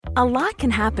A lot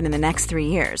can happen in the next 3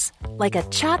 years. Like a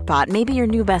chatbot may be your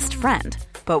new best friend.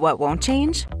 But what won't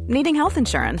change? Needing health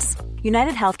insurance.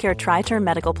 United Healthcare Tri-Term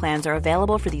Medical Plans are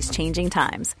available for these changing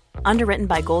times. Underwritten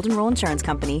by Golden Rule Insurance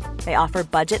Company, they offer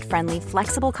budget-friendly,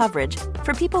 flexible coverage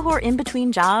for people who are in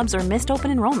between jobs or missed open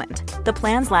enrollment. The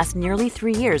plans last nearly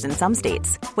 3 years in some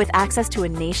states, with access to a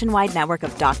nationwide network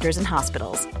of doctors and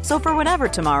hospitals. So for whatever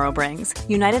tomorrow brings,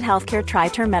 United Healthcare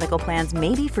Tri-Term Medical Plans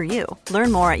may be for you.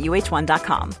 Learn more at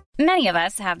uh1.com. Many of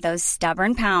us have those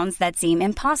stubborn pounds that seem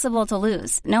impossible to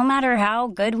lose, no matter how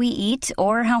good we eat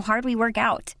or how hard we work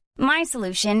out. My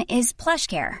solution is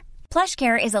PlushCare.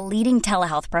 PlushCare is a leading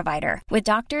telehealth provider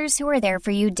with doctors who are there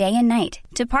for you day and night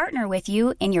to partner with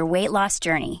you in your weight loss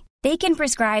journey. They can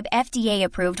prescribe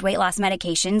FDA-approved weight loss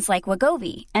medications like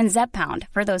Wegovy and Zepbound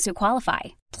for those who qualify.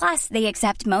 Plus, they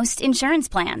accept most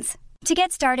insurance plans. To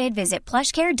get started, visit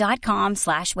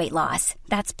plushcare.com/weightloss.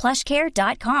 That's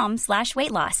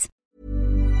plushcare.com/weightloss.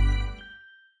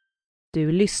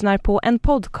 Du lyssnar på en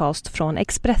podcast från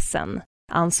Expressen.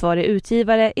 Ansvarig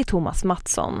utgivare är Thomas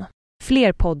Mattsson.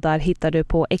 Fler poddar hittar du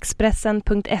på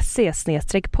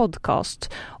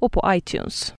expressen.se/podcast och på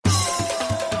iTunes.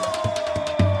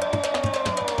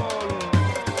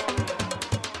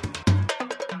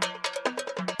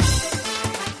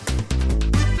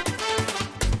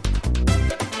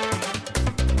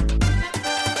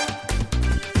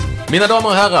 Mina damer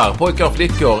och herrar, pojkar och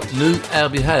flickor, nu är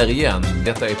vi här igen.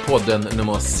 Detta är podden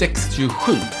nummer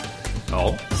 67.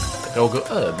 Ja. Roger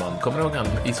Ödman, kommer du ihåg han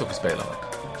ishockeyspelaren?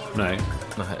 Nej.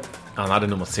 Han hade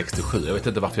nummer 67. Jag vet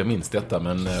inte varför jag minns detta,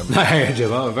 men... Nej, det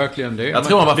var verkligen det. Jag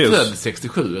tror han var född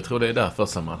 67. Jag tror det är därför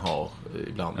som man har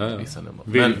ibland vissa nummer.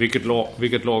 Men,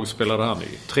 vilket lag spelade han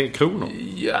i? 3 Kronor?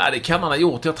 Ja, det kan han ha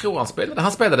gjort. Jag tror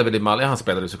han spelade väl i Malmö. Han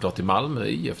spelade såklart i Malmö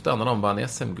IF där när de vann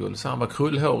SM-guld. Så han var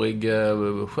krullhårig,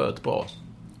 sköt bra.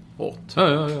 Hårt.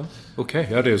 Ja. Okej,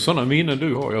 ja, det är sådana minnen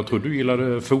du har. Jag tror du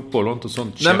gillade fotboll och inte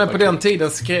sånt. Nej, men på den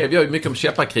tiden skrev jag mycket om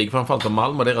käpparkrig, framförallt om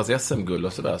Malmö och deras SM-guld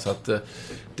och sådär. Så att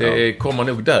det kommer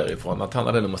nog därifrån att han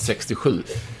hade nummer 67.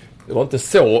 Det var inte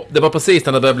så. Det var precis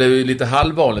när det började bli lite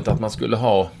halvvanligt att man skulle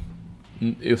ha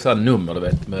så nummer, du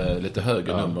vet, med lite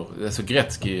högre nummer. Alltså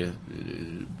Gretzky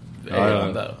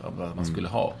där. Man skulle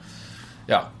ha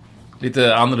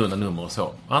lite annorlunda nummer och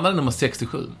så. Han hade nummer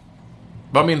 67.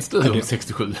 Vad minns du om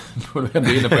 67?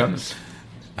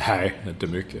 Nej, inte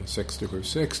mycket. 67.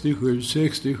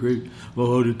 Vad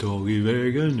har du tagit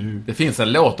vägen nu? Det finns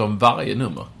en låt om varje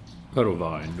nummer. Vadå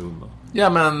varje nummer? Ja,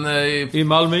 men... I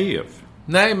Malmö IF?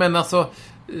 Nej, men alltså...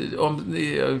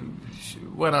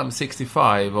 When I'm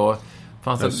 65 och...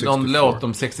 Fanns det någon låt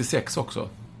om 66 också?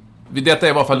 Detta är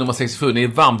i alla fall nummer 67. Ni är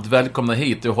varmt välkomna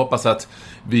hit och hoppas att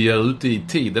vi är ute i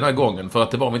tid den här gången. För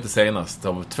att det var vi inte senast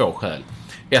av 2 skäl.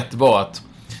 Ett var att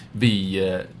vi,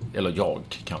 eller jag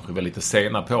kanske var lite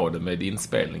sena på det med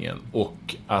inspelningen.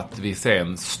 Och att vi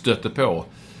sen stötte på,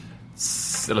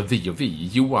 eller vi,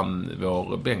 Johan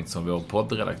vår Bengtsson, vår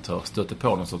poddredaktör, stötte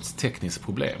på någon sorts tekniskt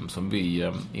problem som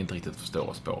vi inte riktigt förstår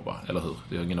oss på, va? Eller hur?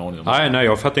 Det har ingen aning om. Nej,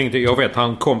 jag fattar inte. Jag vet,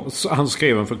 han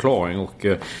skrev en förklaring och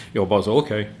jag bara så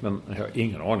okej, men jag har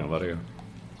ingen aning om vad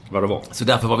det var. Så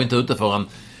därför var vi inte ute förrän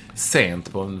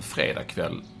sent på en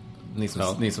fredagkväll.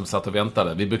 Ni som satt och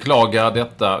väntade. Vi beklagar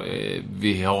detta.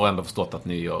 Vi har ändå förstått att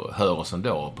ni hör oss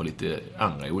ändå på lite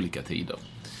andra olika tider.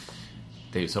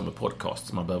 Det är ju som med podcast,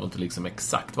 så man behöver inte liksom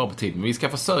exakt vara på tid. Men vi ska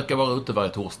försöka vara ute varje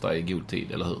torsdag i god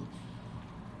tid, eller hur?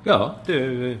 Ja,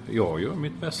 jag gör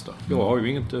mitt bästa. Jag har ju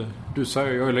inget... Du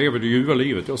säger, jag lever det ljuva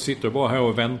livet. Jag sitter bara här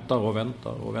och väntar.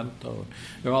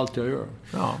 Jag allt jag gör.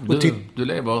 Ja, du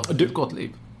lever ett gott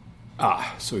liv.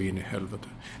 Så in i helvete.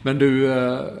 Men du,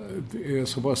 jag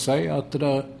ska bara säga att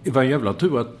det var en jävla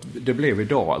tur att det blev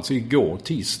idag. Alltså igår,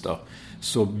 tisdag,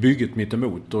 så bygget mitt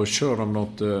emot. Då kör de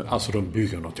något, alltså de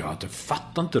bygger något, jag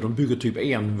fattar inte. De bygger typ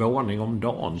 1 våning om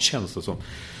dagen, känns det som.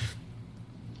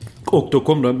 Och då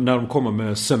kom de, när de kommer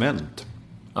med cement.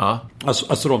 Ja.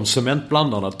 Alltså de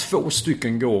cementblandarna, 2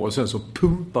 stycken går och sen så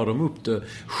pumpar de upp det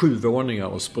 7 våningar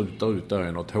och sprutar ut där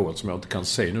i något hål som jag inte kan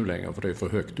se nu längre för det är för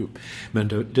högt upp. Men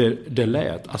det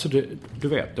lät, alltså du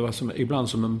vet, det var som, ibland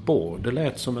som en borr. Det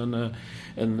lät som en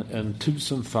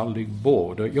 1000-faldig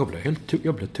borr. Jag blev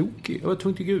tokig. Jag var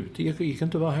tvungen att gå ut. Det gick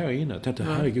inte att vara här inne. Jag tänkte,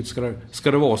 herregud,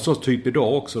 ska det vara så typ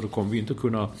idag också? Då kommer vi inte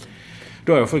kunna...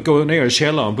 Då har jag fått gå ner i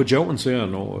källaren på Jones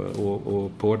igen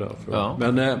och på där. Ja.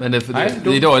 Men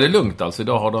idag är det lugnt alltså.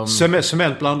 Idag har de...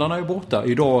 Cementblandarna är borta.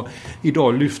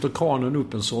 Idag lyfter kranen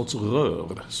upp en sorts rör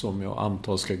som jag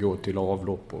antar ska gå till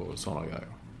avlopp och sådana grejer.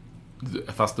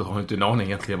 Fast du har inte en aning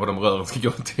egentligen vad de rören ska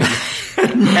gå till.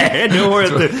 Nej, det har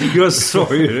jag inte. Jag sa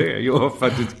ju det. Jag har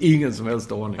faktiskt ingen som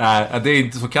helst aning. Nej, det är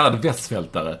inte så kallade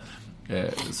Westfältare.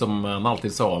 Som man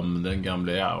alltid sa om den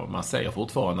gamla, ja, man säger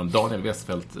fortfarande om Daniel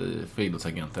Westfält,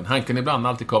 friidrottsagenten. Han kan ibland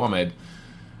alltid komma med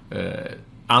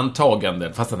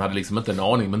antaganden, fast han hade liksom inte en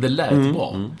aning, men det lät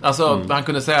bra. Alltså, han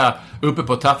kunde säga, uppe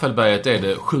på Taffelberget är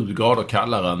det 7 grader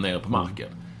kallare än nere på marken.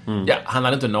 Ja, han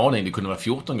hade inte en aning, det kunde vara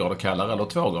 14 grader kallare eller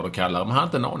 2 grader kallare, men han hade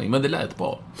inte en aning, men det lät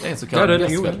bra. Det är en så kallad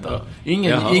Westfältare.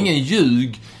 Ingen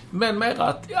ljug, men mer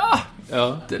att,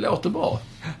 det låter bra.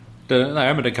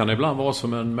 Nej, men det kan ibland vara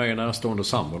som en mig närstående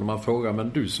sambo när man frågar, men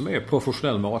du som är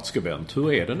professionell matskribent,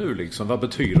 hur är det nu liksom? Vad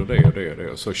betyder det och det och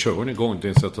det? Så kör hon igång till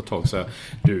ett tag och säger,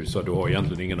 du har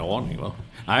egentligen ingen aning, va?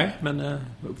 Nej, men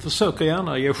försöker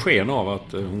gärna ge sken av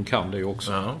att hon kan det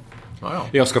också. Ja.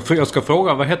 Jag ska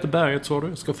fråga, vad heter berget, sa du?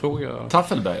 Jag ska fråga...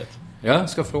 Taffelberget. Ja, jag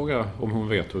ska fråga om hon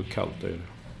vet hur kallt det är.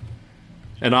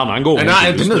 En annan gång.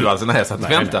 Nej, inte nu alltså. Nej, så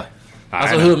att vänta.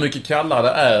 Alltså hur mycket kallare det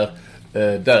är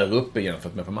där uppe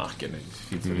jämfört med på marken. Det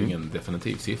finns väl ingen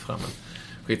definitiv siffra, men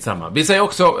skitsamma. Vi säger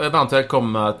också varmt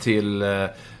välkomna till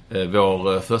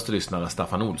vår första lyssnare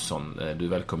Staffan Olsson. Du är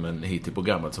välkommen hit till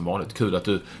programmet som vanligt. Kul att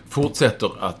du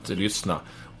fortsätter att lyssna.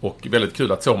 Och väldigt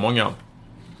kul att så många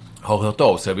har hört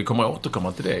av sig. Vi kommer att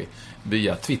återkomma till det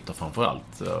via Twitter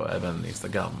framförallt. Och även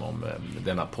Instagram om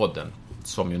denna podden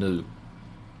som ju nu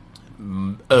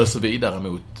öser vidare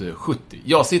mot 70.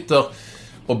 Jag sitter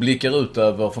och blickar ut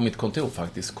över från mitt kontor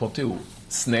faktiskt.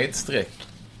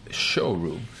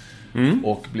 Kontor/showroom.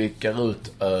 Och blickar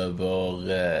ut över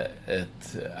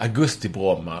ett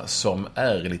augustibromma som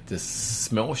är lite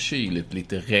småkyligt,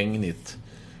 lite regnigt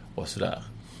och sådär.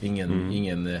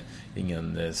 Ingen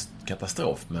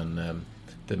katastrof, men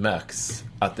det märks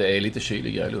att det är lite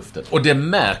kyligare i luften. Och det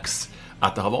märks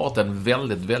att det har varit en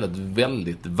väldigt, väldigt,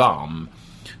 väldigt varm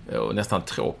och nästan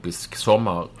tropisk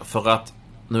sommar. För att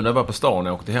nu när jag var på stan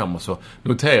och åkte hem och så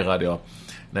noterade jag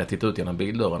när jag tittade ut genom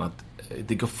bildörren att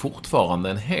det går fortfarande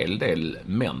en hel del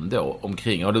män då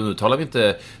omkring. Och nu talar vi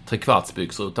inte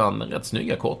trekvartsbyxor utan rätt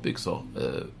snygga kortbyxor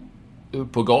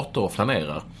på gator och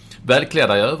flanerar.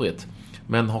 Välklädda i övrigt.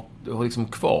 Men har liksom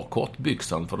kvar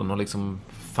kortbyxan för den har liksom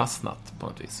fastnat på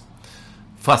något vis.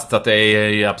 Fast att det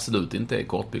är absolut inte är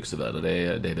kortbyxeväder.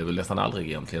 Det är det väl nästan aldrig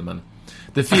egentligen. Men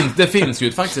det finns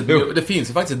ju faktiskt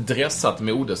ett dressat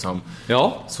mode som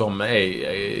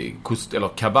är kost eller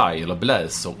kavaj eller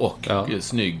bläser och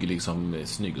snygg liksom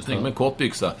snygg. Men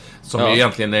kortbyxa som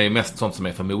egentligen är mest sånt som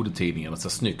är för modetidningarna, så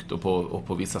snyggt och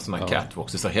på vissa såna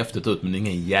catwalks. Det ser häftigt ut men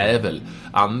ingen jävel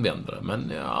använder det.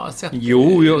 Men jag har sett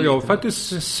jag har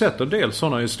faktiskt sett en del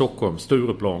såna i Stockholm.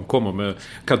 Stureplan kommer med,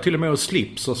 kan till och med ha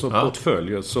slips och så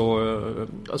portföljer, så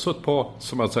alltså ett par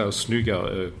som man säger snygga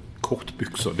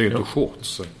kortbyxor, det är inte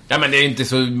shorts. Ja, men det är inte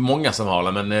så många som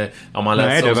har det, men om man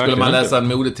läser, skulle man läsa en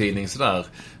modetidning sådär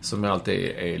som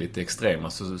alltid är lite extrema,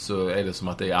 så är det som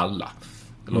att det är alla.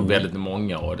 Eller väldigt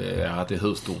många, och det är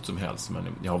hur stort som helst. Men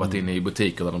jag har varit inne i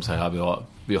butiker där de säger att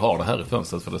vi har det här i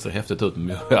fönstret för det ser häftigt ut,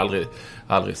 men vi har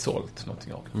aldrig sålt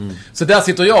någonting av det. Så där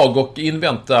sitter jag och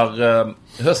inväntar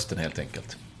hösten helt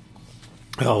enkelt.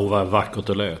 Ja, och vad vackert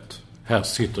det lät. Här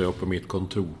sitter jag på mitt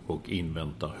kontor och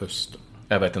inväntar hösten.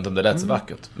 Jag vet inte om det lät så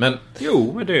vackert. Men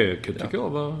jo, men det tycker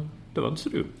jag det var inte så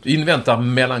dumt. Inväntar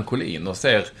melankolin och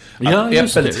ser att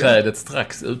äppelträdet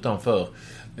strax utanför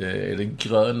är det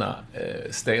gröna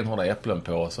stenhårda äpplen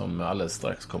på som alldeles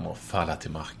strax kommer att falla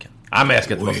till marken. Men jag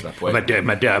ska inte vara sådär på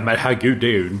men herregud, det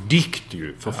är ju en dikt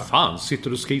ju. För fan, sitter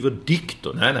du och skriver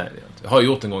dikter? Nej, jag har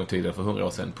gjort en gång tidigare för 100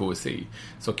 år sedan poesi.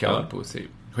 Så kallad poesi.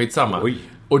 Skitsamma. Oj.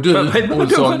 Och du,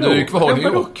 Olsson, du är kvar i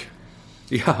New York.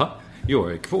 Ja,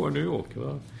 jag är kvar i New York.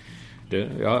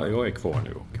 Jag är kvar i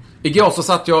New York. Igår så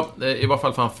satt jag i varje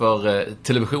fall framför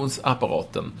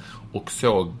televisionsapparaten och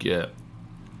såg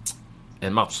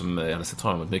en match som jag hade sett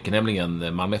fram emot mycket,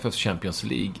 nämligen Malmö FFs Champions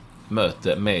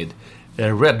League-möte med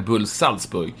Red Bull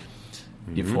Salzburg.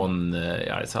 Ifrån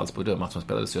Salzburg, då matchen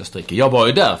spelades i Österrike. Jag var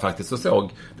ju där faktiskt och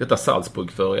såg detta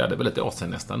Salzburg för, det är väl ett år sedan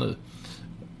nästan nu,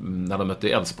 när de mötte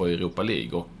Elfsborg i Europa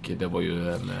League, och det var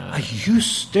ju en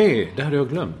just det hade jag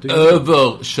glömt.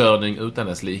 Överkörning utan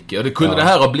dess like. Och det kunde det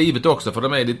här ha blivit också, för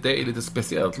det är lite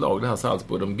speciellt lag det här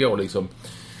Salzburg. De går liksom,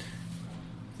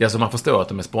 så man förstår att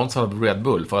de är sponsrade av Red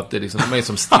Bull, för att det är liksom, de är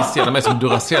som stissiga, de är som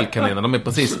Duracell-kaniner, de är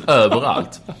precis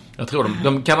överallt. Jag tror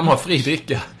de kan ha fri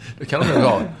dricka. Det kan de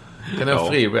ha. Kan de ha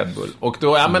fri Red Bull. Och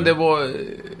då, men det var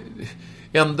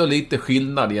ändå lite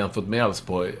skillnad jämfört med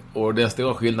Elfsborg. Och den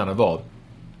stora skillnaden var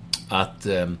att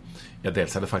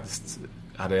dels hade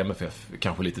hade MFF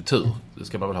kanske lite tur. Det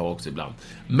ska man väl ha också ibland.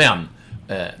 Men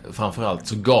framförallt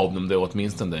så gav de då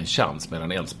åtminstone en chans,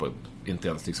 medan Elfsborg inte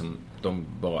ens liksom, de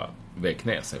bara vek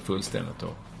ner sig fullständigt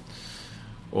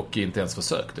och inte ens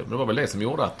försökte. Det var väl det som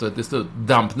gjorde att det stod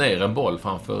damp ner en boll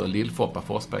framför Lill-Foppa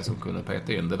Forsberg som kunde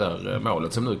peta in det där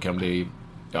målet som nu kan bli,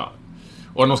 ja,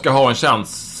 och om de ska ha en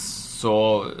chans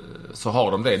så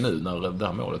har de det nu när det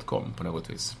där målet kom på något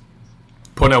vis.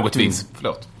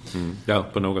 Förlåt. Ja,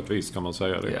 på något vis kan man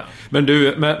säga det. Ja.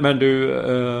 Men du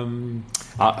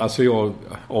alltså jag,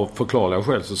 av förklarliga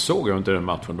skäl så såg jag inte den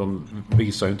matchen. De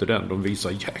visar ju inte den. De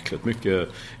visar jäkligt mycket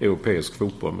europeisk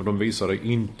fotboll, men de visade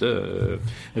inte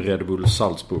Red Bull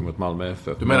Salzburg mot Malmö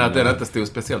FF. Du menar att den inte stod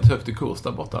speciellt högt i kurs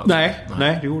där borta? Alltså?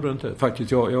 Nej, det gjorde den inte.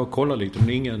 Faktiskt, jag kollade lite,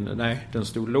 men den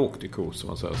stod lågt i kurs, som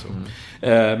man säger så.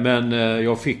 Men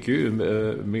jag fick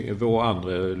ju vår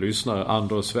andra lyssnare,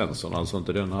 Anders Svensson, alltså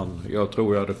inte den jag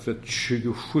tror jag hade fått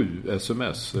 27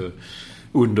 sms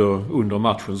under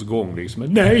matchens gång liksom.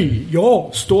 Nej, ja,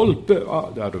 stolpe.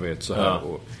 Ja, du vet så här.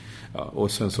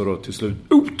 Och sen så då till slut,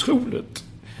 otroligt.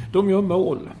 De gör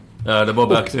mål. Ja, det var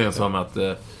verkligen som att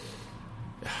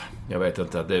jag vet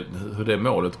inte hur det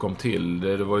målet kom till.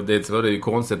 Det var ju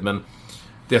konstigt, men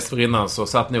dessförinnan så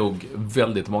satt nog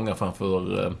väldigt många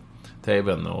framför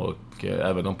tvn och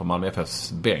även de på Malmö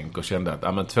FFs bänk och kände att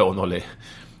 2-0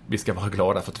 vi ska vara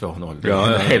glada för 2-0. Det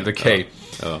är helt okej.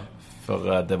 Ja.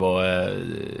 För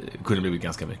det kunde bli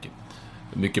ganska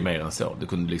mycket mer än så. Det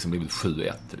kunde liksom blivit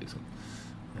 7-1 liksom.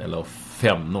 Eller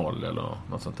 5-0 eller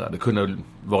något sånt där. Det kunde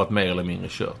varit mer eller mindre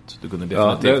kört. Det kunde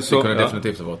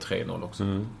definitivt ha varit 3-0 också.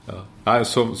 Ja,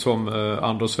 som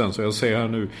Anders Svensson, jag ser här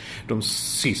nu de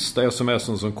sista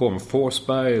sms'en som kom,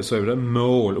 Forsberg, så är det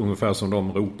mål ungefär som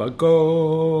de ropar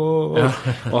goal. Ja.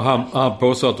 Och han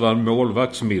påstår att det var en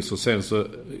målvaktsmiss och sen så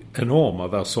enorma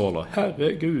versaler.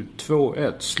 Herregud,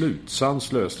 2-1, slut,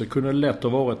 sanslöst. Det kunde lätt ha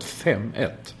varit 5-1.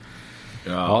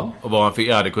 Ja. Och vad han fick,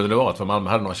 det kunde det vara för Malmö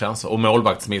hade några chanser. Och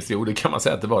målvaktsmiss, det kan man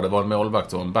säga att det var en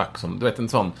målvakt och en back som, du vet, en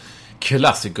sån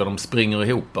klassiker, de springer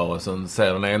ihop och sen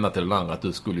säger den ena till den andra att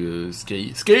du skulle ju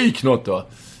skrik något då.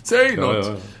 Säg något.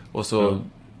 Ja. Och så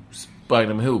sprang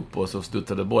de ihop och så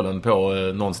stuttade bollen på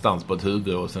någonstans på ett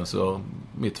huvud och sen så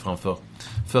mitt framför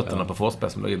fötterna på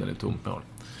Forsberg som låg in den i tomt mål.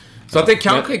 Så att det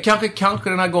kanske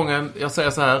den här gången, jag säger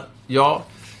så här,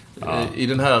 i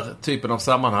den här typen av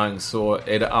sammanhang så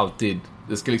är det alltid,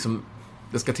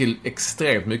 det ska till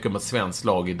extremt mycket om ett svenskt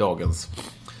lag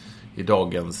i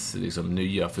dagens liksom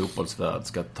nya fotbollsvärld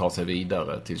ska ta sig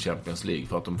vidare till Champions League,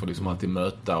 för att de får liksom alltid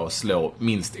möta och slå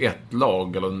minst ett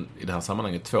lag, eller i det här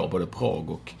sammanhanget 2, både Prag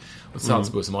och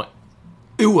Salzburg, som har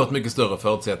oerhört mycket större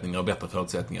förutsättningar och bättre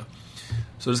förutsättningar.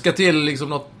 Så det ska till liksom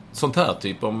något sånt här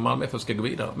typ om Malmö FF ska gå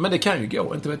vidare. Men det kan ju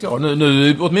gå, inte vet jag.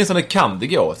 Nu åtminstone kan det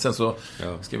gå. Sen så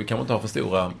ska vi kanske inte ha för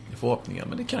stora förhoppningar,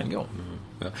 men det kan gå.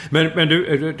 Ja. Men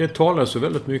du, det talas så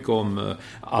väldigt mycket om,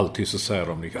 alltid så säger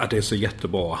de att det är så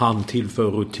jättebra. Han tillför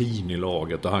rutin i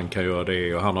laget och han kan göra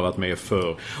det och han har varit med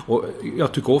för. Och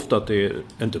jag tycker ofta att det är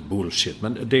inte bullshit,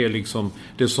 men det är liksom,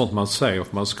 det är sånt man säger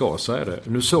för man ska säga det.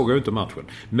 Nu såg jag inte matchen,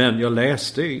 men jag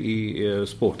läste i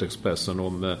Sportexpressen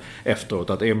om efteråt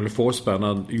att Emil Forsberg, när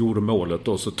han gjorde målet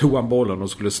och så tog han bollen och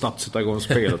skulle snabbt sätta igång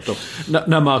spelet och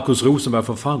när Marcus Rosenberg,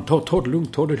 för fan, ta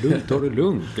det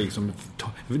lugnt liksom,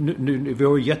 vi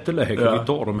har ju jätteläge, vi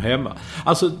tar dem hemma.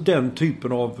 Alltså den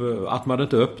typen av att man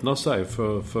inte öppnar sig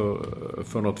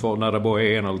för något när det bara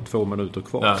är 1 eller 2 minuter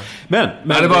kvar. Ja.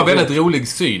 Men det var en väldigt rolig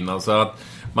syn, alltså att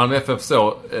man FF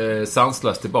så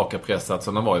sanslöst tillbakapressat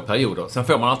som de var i perioder. Sen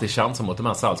får man alltid chanser mot de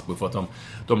här Salzburg för att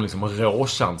de liksom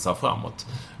råchansar framåt.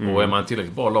 Och är man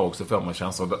tillräckligt bra lag så får man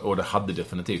chanser, och det hade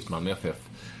definitivt man FF.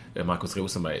 Marcus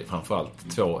Rosenberg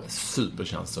framförallt 2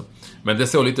 superchanser. Men det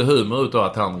såg lite humor ut av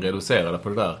att han reducerade på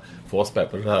det där Forsberg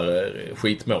på det där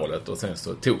skitmålet, och sen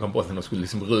så tog han bollen och skulle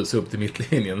liksom rusa upp till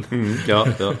mittlinjen. Ja,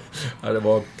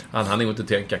 han hann inte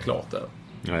tänka klart där.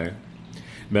 Nej.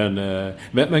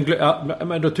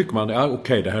 Men då tycker man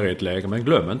okej, det här är ett läge, men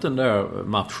glöm inte den där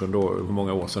matchen då, hur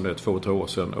många år sedan det är, 2-3 år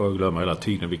sedan, och jag glömmer hela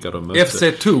tiden vilka de mötte. FC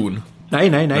Thun.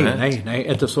 Nej,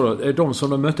 inte så. De som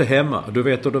de mötte hemma, du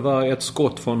vet, och det var ett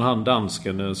skott från han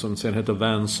dansken som sen heter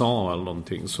Vincent eller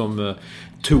någonting, som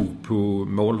tog på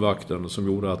målvakten, som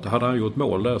gjorde att hade han gjort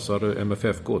mål där så hade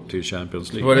MFF gått till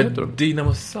Champions League. Var det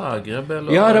Dinamo Zagreb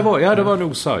eller? Ja, det var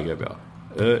nog Zagreb, ja.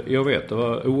 Jag vet, det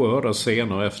var oerhörda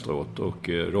scener efteråt, och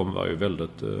de var ju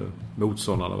väldigt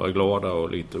motståndarna var glada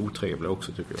och lite otrevliga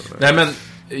också, tycker jag. Nej, men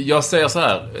jag säger så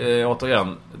här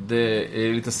återigen, det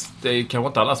är kanske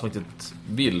inte alla som riktigt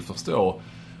vill förstå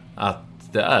att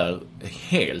det är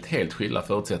helt skilda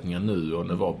förutsättningar nu och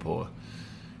det var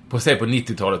på på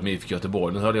 90-talet med IFK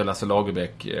Göteborg. Nu hörde jag Lasse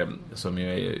Lagerbäck, som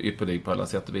är ypperlig på alla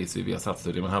sätt och vis vi har satt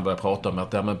studier, men han började prata om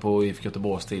att men på IFK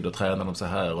Göteborgs tid och tränade de så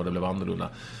här och det blev annorlunda.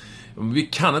 Vi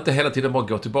kan inte hela tiden bara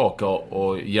gå tillbaka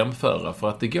och jämföra, för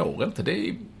att det går inte. Det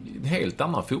är en helt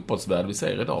annan fotbollsvärld vi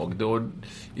ser idag. Då,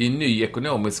 i en ny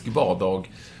ekonomisk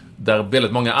vardag där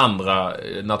väldigt många andra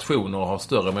nationer har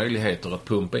större möjligheter att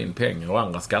pumpa in pengar och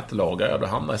andra skattelagar, då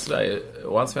hamnar Sverige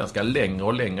och allsvenska längre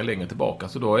och längre tillbaka.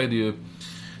 Så då är det ju,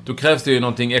 då krävs det ju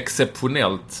någonting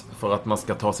exceptionellt för att man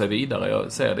ska ta sig vidare.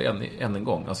 Jag säger det än en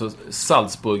gång. Alltså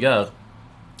Salzburg är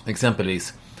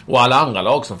exempelvis, och alla andra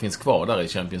lag som finns kvar där i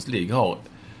Champions League har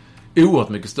oerhört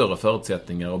mycket större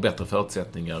förutsättningar och bättre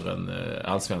förutsättningar än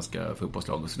allsvenska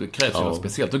fotbollslag. Så det krävs ju något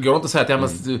speciellt. Då går det inte att säga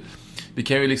att vi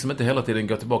kan ju liksom inte hela tiden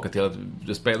gå tillbaka till att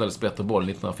det spelades bättre boll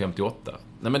 1958.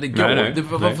 Nej, men det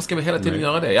går. Varför ska vi hela tiden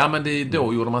göra det? Ja, men det,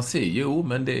 då gjorde man sig. Jo,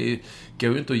 men det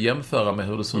går ju inte att jämföra med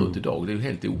hur det ser ut idag. Det är ju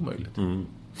helt omöjligt.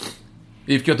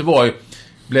 IFK Göteborg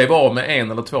blev av med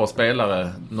 1 eller 2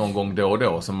 spelare någon gång då och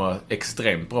då som var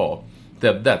extremt bra.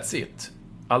 That's it.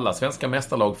 Alla svenska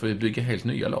mästarlag får ju bygga helt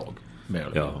nya lag.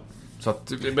 Så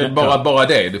att, bara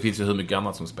det finns ju hur mycket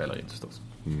annat som spelar in förstås.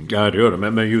 Ja, det gör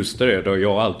det. Men just det då,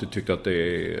 jag har alltid tyckt att det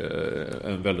är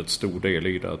en väldigt stor del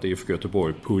i det, att IFK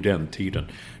Göteborg på den tiden,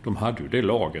 de hade ju det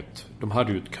laget. De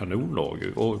hade ju ett kanonlag.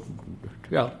 Och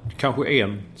kanske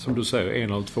som du säger,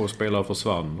 1 eller 2 spelare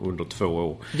försvann under 2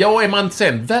 år. Ja, är man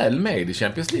sen väl med i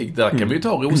Champions League, där kan vi ju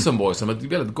ta Rosenborg som ett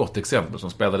väldigt gott exempel, som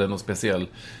spelade någon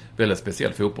väldigt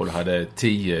speciell fotboll och hade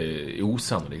 10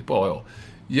 osannolikt bra år.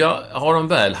 Ja, har de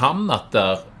väl hamnat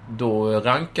där, då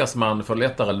rankas man för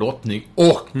lättare lottning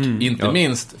och inte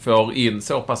minst får in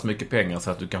så pass mycket pengar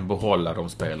så att du kan behålla de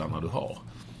spelarna du har.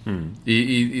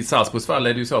 I Salzburgs fall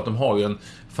är det ju så att de har ju en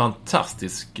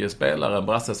fantastisk spelare, en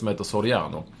brasse som heter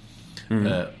Soriano,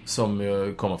 som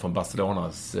kommer från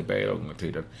Barcelonas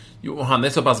B-tiden. Jo, han är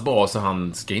så pass bra så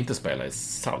han ska inte spela i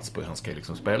Salzburg, han ska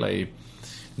liksom spela i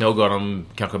några av de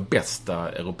kanske bästa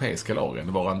europeiska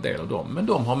lagen, vara en del av dem. Men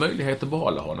de har möjlighet att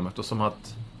behålla honom eftersom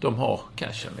att de har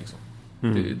cashen liksom.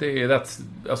 Det är rätt,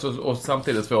 alltså, och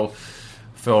samtidigt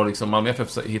får liksom Malmö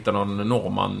FF hitta någon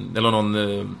norrman eller någon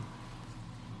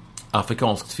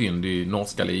afrikanskt fynd i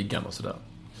norska ligan och sådär.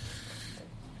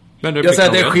 Men jag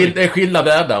säger det är skilda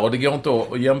världar och det går inte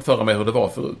att jämföra med hur det var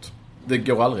förut. Det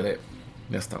går aldrig det,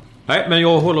 nästan. Nej, men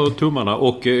jag håller tummarna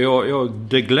och jag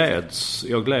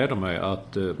gläder mig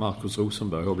att Marcus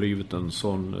Rosenberg har blivit en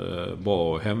sån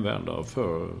bra hemvändare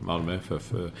för Malmö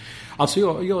FF.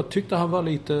 Alltså jag tyckte han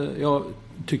var jag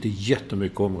tyckte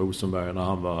jättemycket om Rosenberg när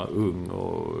han var ung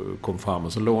och kom fram,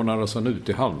 och så lånades han ut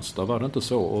i Halmstad, var det inte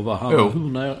så? Och han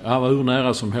var hur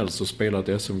nära som helst och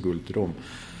spelat SM-guld till dem.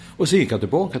 Och så gick han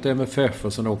tillbaka till MFF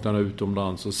och sen åkte han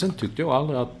utomlands, och sen tyckte jag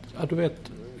aldrig att du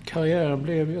vet, karriären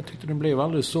blev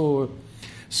aldrig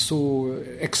så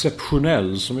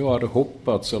exceptionell som jag hade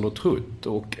hoppats eller trott.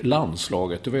 Och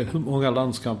landslaget, du vet hur många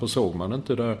landskamper såg man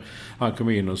inte där han kom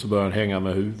in och så började han hänga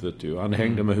med huvudet ju. Han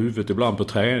hängde med huvudet ibland på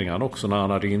träningarna också när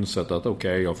han hade insett att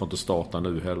okej, jag får inte starta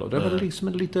nu heller. Det var liksom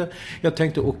lite, jag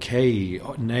tänkte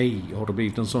nej, har det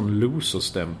blivit en sån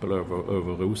loserstämpel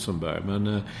över Rosenberg,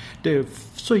 men det är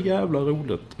så jävla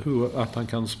roligt att han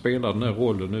kan spela den här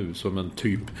rollen nu som en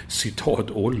typ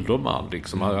citat ålderman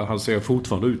liksom. Han ser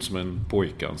fortfarande ut som en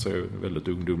pojke. Han ser väldigt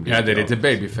ungdomlig. Ja, det är lite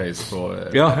babyface på...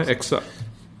 Ja, exakt.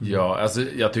 Ja, alltså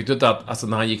jag tyckte inte att... Alltså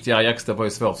när han gick till Ajax, det var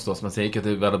ju svårt förstås. Men sen gick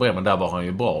till Werder Bremen, där var han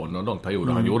ju bra under en lång period.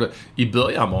 Han gjorde... I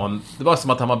början var han... Det var som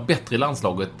att han var bättre i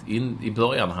landslaget i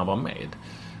början när han var med.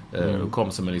 Och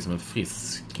kom som en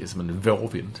frisk... Som en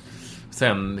vårvind.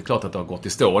 Sen, klart att det har gått i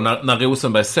stå. Och när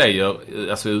Rosenberg säger...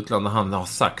 Alltså utlandet, han har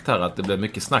sagt här att det blev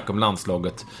mycket snack om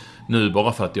landslaget nu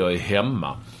bara för att jag är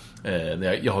hemma.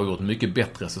 Jag har gjort mycket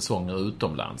bättre säsonger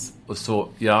utomlands. Och så,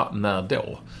 när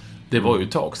då? Det var ju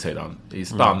ett tag sedan. I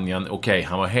Spanien,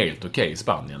 han var helt okej i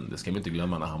Spanien. Det ska vi inte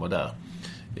glömma när han var där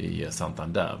i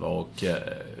Santander.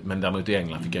 Men däremot i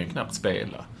England fick han knappt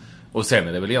spela. Och sen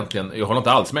är det väl egentligen, jag håller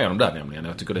inte alls med om det där nämligen.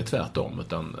 Jag tycker det är tvärtom.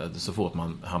 Utan så fort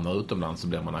man hamnar utomlands så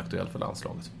blir man aktuell för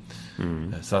landslaget.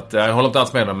 Så att, jag håller inte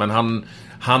alls med om det. Men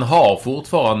han har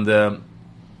fortfarande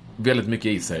väldigt mycket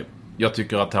i sig. Jag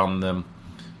tycker att han...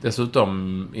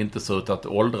 dessutom inte ser ut att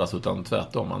åldras, utan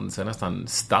tvärtom. Han ser nästan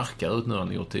starkare ut nu än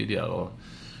han gjort tidigare. Och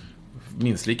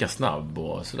minst lika snabb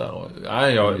och sådär.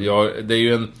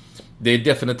 Det är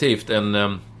definitivt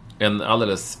en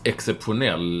alldeles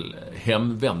exceptionell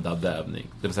hemvändarvärvning.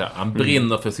 Det vill säga, han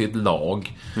brinner för sitt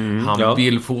lag. Han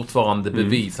vill fortfarande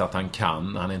bevisa att han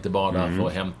kan. Han är inte bara där för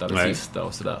att hämta det sista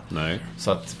och sådär.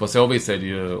 Så att på så vis är det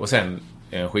ju... Och sen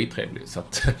är skittrevlig. Så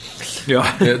att Ja.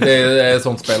 det är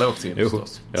sånt spelar också in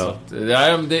förstås. Ja. Så att,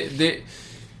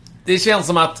 det känns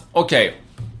som att okej,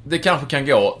 det kanske kan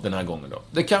gå den här gången då.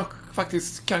 Det kanske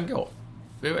faktiskt kan gå.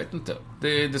 Jag vet inte.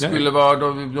 Det skulle vara,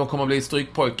 de kommer att bli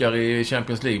strykpojkar i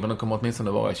Champions League, men de kommer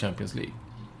åtminstone vara i Champions League.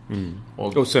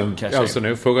 Och sen, cash in.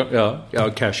 Är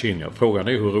frågan, cash in. Frågan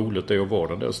är hur roligt det är att vara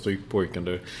den där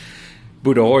strykpojken.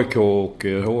 Både AIK och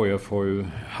HIF har ju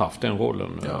haft den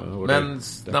rollen. Ja. Men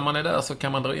när man är där så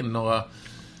kan man dra in några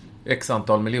x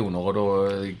antal miljoner och då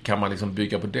kan man liksom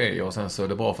bygga på det, och sen så är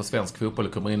det bra för svensk fotboll,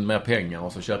 det kommer in mer pengar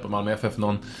och så köper man med FF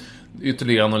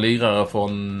ytterligare någon lirare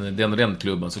från den och den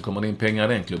klubben, så kommer det in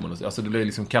pengar i den klubben. Alltså det blir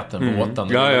liksom katten på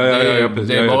råttan.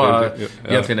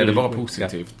 Egentligen är det bara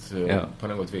positivt på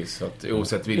något vis. Så att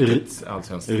oavsett vilket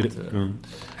allsvenskt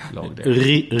lag det är.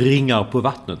 Ringar på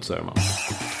vattnet, säger man.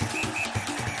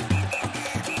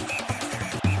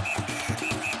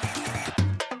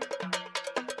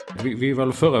 Vi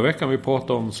var förra veckan vi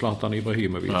pratade om Zlatan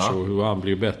Ibrahimovic och hur han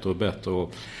blir bättre och bättre.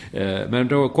 Men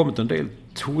det har kommit en del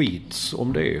tweets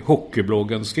om det.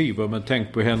 Hockeybloggen skriver, men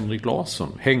tänk på Henrik Larsson.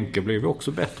 Henke blev ju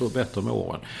också bättre och bättre med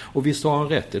åren. Och visst har han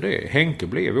rätt i det. Henke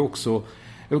blev ju också...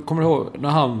 Jag kommer ihåg när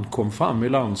han kom fram i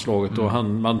landslaget och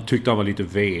man tyckte han var lite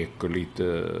vek och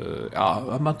lite...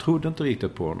 Ja, man trodde inte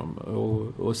riktigt på honom.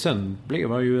 Och sen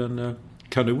blev han ju en...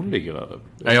 kanonlirare.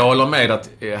 Jag håller med att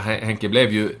Henke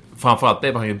blev ju, framförallt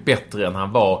blev han ju bättre än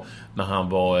han var när han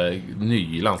var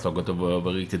ny i landslaget och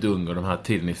var riktigt ung, och de här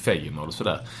tiden i Feyenoord och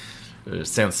sådär.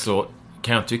 Sen så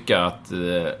kan jag tycka att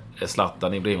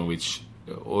Zlatan Ibrahimovic,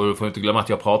 och du får inte glömma att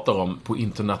jag pratar om på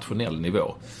internationell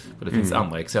nivå, för det finns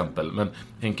andra exempel, men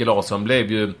Henke Larsson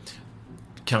blev ju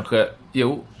kanske,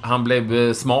 han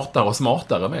blev smartare och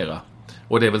smartare mera.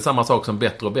 Och det är väl samma sak som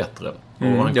bättre och bättre. Och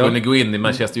han kunde gå in i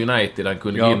Manchester United, han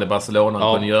kunde gå in i Barcelona,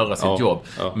 han kunde göra sitt jobb.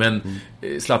 Men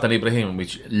Zlatan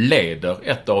Ibrahimovic leder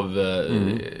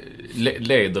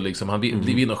leder liksom, han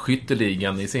vinner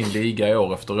skytteligan i sin liga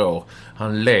år efter år.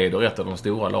 Han leder ett av de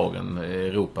stora lagen i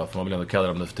Europa, för man vill ändå kalla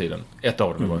dem nu för tiden. Ett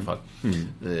av dem i varje fall.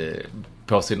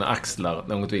 På sina axlar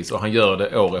något vis. Och han gör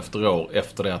det år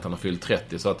efter det att han har fyllt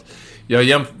 30. Så att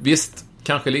visst,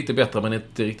 kanske lite bättre, men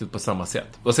inte riktigt på samma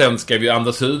sätt. Och sen skrev ju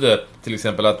Anders Huvud till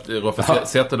exempel att Roffe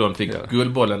Zetterlund fick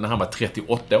guldbollen när han var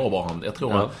 38 år var han. Jag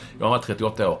tror han var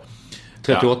 38 år.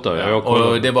 38,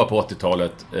 och det var på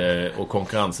 80-talet och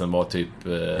konkurrensen var typ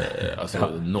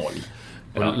noll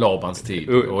på Labans tid.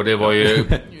 Och det var ju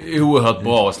oerhört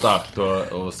bra och starkt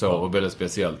och så, och väldigt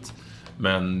speciellt.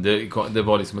 Men det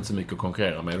var liksom inte så mycket att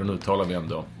konkurrera med, och nu talar vi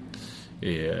ändå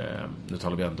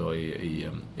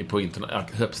på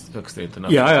högsta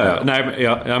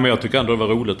internationella. Men jag tycker ändå det var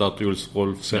roligt att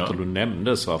Rolf Zetterlund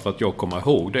nämndes, för att jag kommer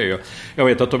ihåg det. Jag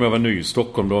vet att om jag var ny i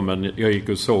Stockholm då, men jag gick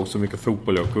och såg så mycket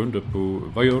fotboll jag kunde på.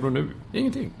 Vad gör du nu?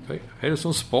 Ingenting. Är det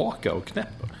som spakar och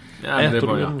knäpper?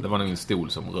 Det var nog en stol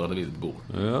som rörde vid ett bord.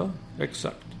 Ja,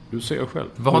 exakt. Du ser själv.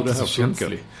 Var inte så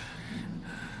känslig.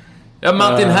 Ja,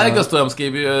 Martin Hägerström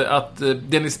skriver ju att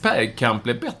Dennis Bergkamp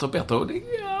blev bättre och bättre, och det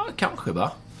kanske,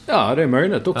 va? Ja, det är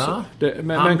möjligt också. Ja,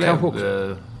 men kanske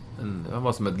också. Han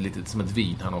var som ett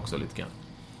vin han också lite grann.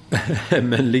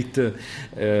 Men lite...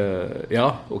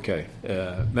 okej.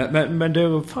 Men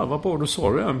det fan vad bra du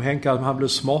sa det om Henke, att han blev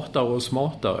smartare och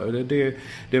smartare. Det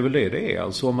är väl det är.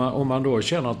 Alltså om man då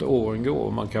känner att åren går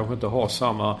och man kanske inte har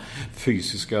samma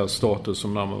fysiska status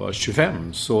som när man var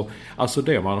 25, så alltså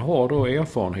det man har då,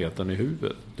 erfarenheten i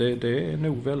huvudet, det är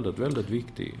nog väldigt, väldigt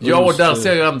viktigt. Ja, och där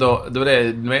ser jag ändå, det var det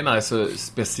jag menar är så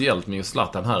speciellt med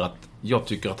Zlatan här, att jag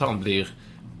tycker att han blir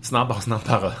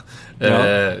snabbare.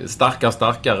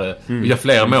 Starkare. Gör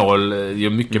fler mål. Gör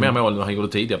mycket mer mål än han gjorde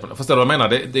tidigare. Förstår du vad jag menar?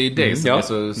 Det är det som är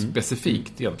så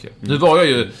specifikt egentligen. Nu var jag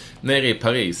ju nere i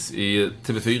Paris i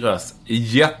TV4s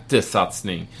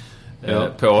jättesatsning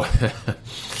på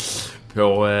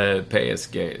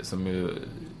PSG,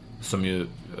 som ju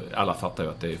alla fattar ju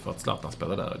att det är för att Zlatan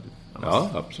spelar där.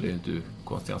 Annars, absolut. Det är inte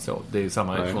konstigt än så. Det är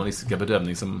samma journalistiska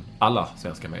bedömning som alla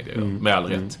svenska medier gör, med all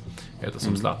rätt.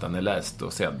 Eftersom Zlatan är läst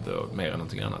och sedd och mer än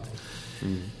någonting annat.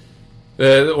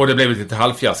 Och det blev lite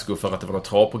halvfiasko för att det var något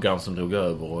travprogram som drog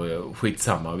över, och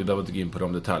skitsamma. Vi behöver inte gå in på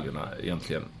de detaljerna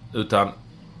egentligen. Utan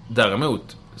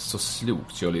däremot så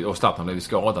slogs jag, och Zlatan blev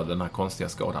skadad, den här konstiga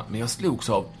skadan. Men jag slogs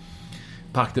av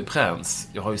Parc des Princes.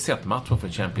 Jag har ju sett matcher för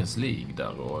Champions League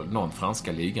där, och någon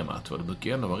franska ligamatcher. Det brukar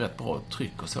ju ändå vara rätt bra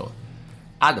tryck och så.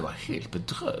 Det var helt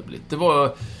bedrövligt. Det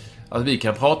var... Alltså vi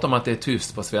kan prata om att det är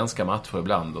tyst på svenska matcher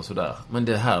ibland och sådär. Men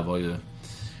det här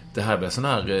blev sån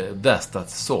här värsta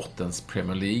sortens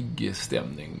Premier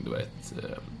League-stämning, du vet.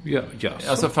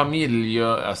 Alltså familjer...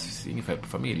 Alltså inget fel på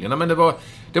familjerna, men det var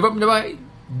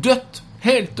dött.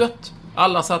 Helt dött.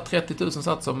 Alla satt, 30 000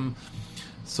 satt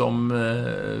som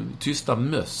tysta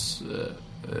möss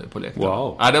på läktaren.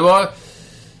 Wow. Ja, det var...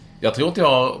 Jag tror inte jag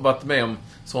har varit med om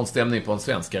sån stämning på en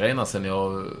svensk arena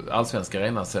allsvensk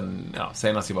arena sen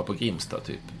senast jag var på Grimsta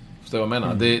typ. Förstår vad jag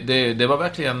menar? Det var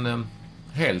verkligen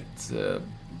helt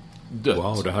dött.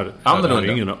 Wow, det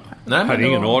hade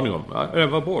ingen aning om. Det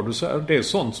var bra du säger. Det är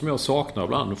sånt som jag saknar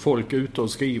ibland. Folk är ute och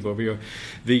skriver.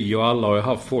 Vi och alla har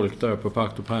haft folk där på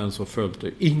Parc des Princes och följt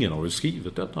det. Ingen har ju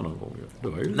skrivit detta någon gång.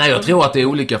 Nej, jag tror att det är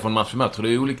olika från match till match. Det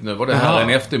är olika. Nu var det här en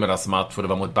eftermiddagsmatch och det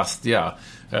var mot Bastia.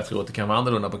 Jag tror att det kan vara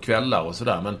annorlunda på kvällar och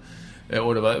sådär. Men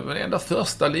det var enda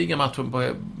första ligamatchen på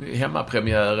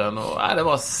hemmapremiären. Och det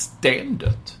var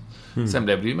stendött. Sen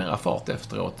blev det ju mera fart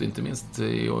efteråt. Inte minst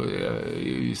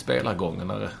i spelargången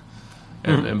när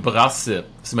en brasse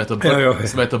som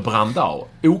heter Brandao.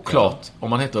 Oklart om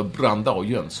man heter Brandao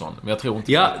Jönsson. Men jag tror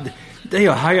inte... Ja,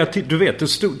 du vet,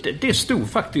 det stod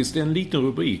faktiskt en liten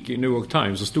rubrik i New York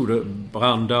Times. Så stod det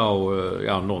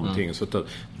Brandao, någonting. Så att,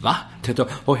 va?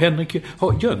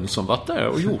 Har Jönsson varit där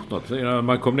och gjort något? När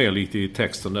man kom ner lite i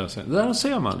texten där. Där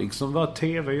ser man liksom vad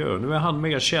TV gör. Nu är han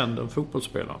mer känd än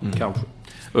fotbollsspelare. Kanske.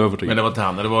 Överdrivet. Men det var inte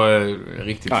han. Det var en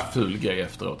riktigt ful grej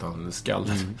efteråt. Han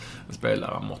skallade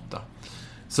spelare måtta.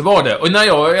 Så var det. Och när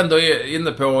jag ändå är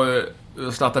inne på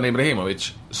Zlatan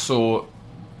Ibrahimovic så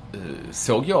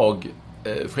såg jag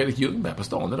Fredrik Ljungberg på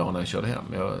stan idag när jag körde hem.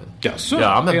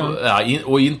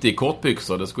 Och inte i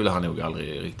kortbyxor. Det skulle han nog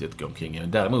aldrig riktigt gå omkring.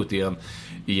 Däremot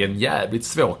i en jävligt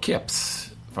svår keps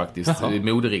faktiskt.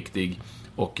 Moderiktig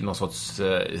och någon sorts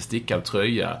stickad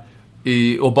tröja.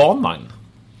 Och barnvagn.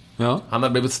 Ja. Han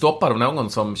hade blivit stoppad av någon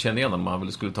som kände igen honom och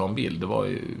han skulle ta en bild. Det var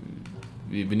ju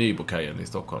vid Nybrokajen i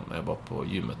Stockholm när jag var på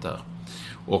gymmet där.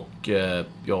 Och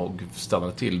jag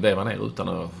stannade till, vevade ner utan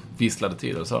och visslade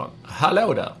till och sa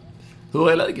hallå där,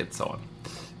 hur är läget, sa han.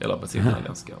 Eller på sin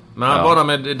italienska. Men han var där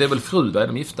med, det är väl fru där,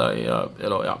 de gifta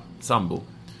eller sambo.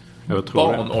 Jag tror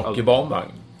barn det. Och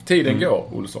barnvagn. Tiden går,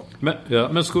 Olsson.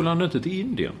 Men skulle han inte till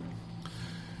Indien?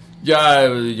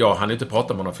 Ja, han inte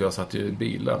prata med honom för jag satt ju i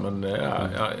bil där.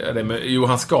 Men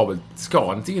han ska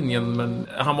han till Indien, men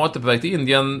han var inte på väg till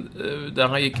Indien där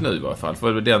han gick nu i alla fall.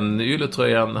 För den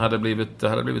ylletröjan hade blivit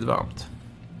varmt.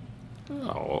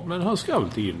 Ja, men han ska väl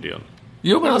till Indien?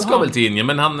 Jo, men han ska väl till Indien.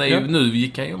 Men han är ju, nu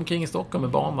gick han ju omkring i Stockholm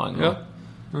med barnvagn.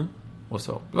 Och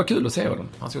så. Det var kul att se honom.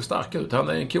 Han såg stark ut. Han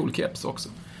är en cool keps också.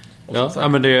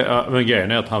 Men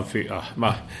grejen är att han fick...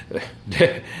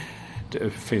 Det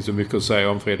finns så mycket att säga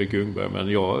om Fredrik Ljungberg,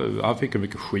 men han fick ju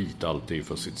mycket skit alltid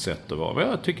för sitt sätt att vara.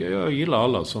 Men jag gillar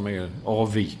alla som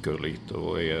avviker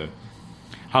lite.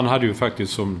 Han hade ju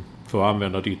faktiskt, som för att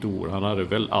använda ditt ord, han hade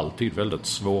väl alltid väldigt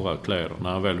svåra kläder. När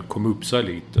han väl kom upp sig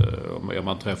lite, om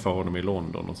man träffar honom i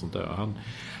London och sånt där.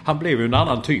 Han blev ju en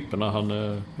annan typ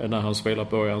när han spelade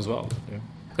på Örjans Vall.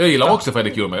 Jag gillar också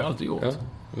Fredrik Ljungberg, jag har alltid gjort.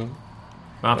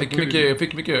 Men han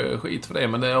fick mycket skit för det.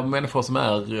 Men det är människor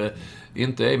som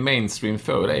inte är mainstream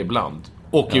för det ibland.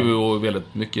 Och ju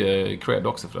väldigt mycket cred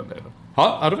också för den delen.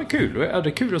 Ja, det var kul. Det är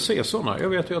kul att se sådana. Jag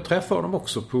vet att jag träffade dem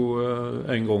också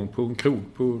en gång på en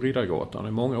krog på Riddargatan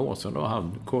i många år sedan. Och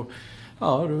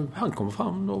han kom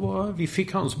fram och vi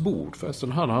fick hans bord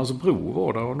förresten. Han och hans bror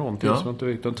var där och någonting som inte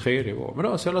vet den tredje var. Men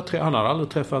han hade aldrig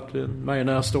träffat mig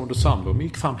närstående sambo. De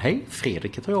gick fram, hej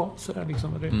Fredrik heter jag. Så där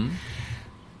liksom det.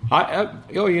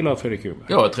 Jag gillar Fredrik Ljungberg.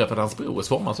 Jag träffade hans bror i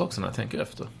somras också när jag tänker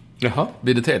efter. Jaha.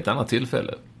 Vid ett helt annat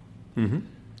tillfälle.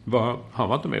 Han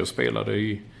var inte med och spelade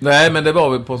i... Nej, men det var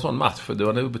väl på en sån match. Det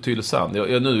var nog betydligt sant.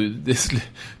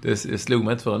 Det slog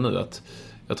mig inte förrän nu att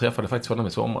jag träffade faktiskt honom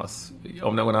i somras.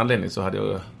 Av någon anledning så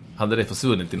hade det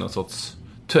försvunnit i någon sorts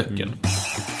töcken.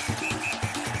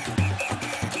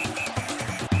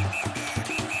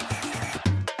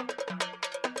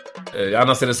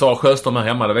 Annars är det Sara Sjöström här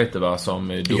hemma, det vet du va, som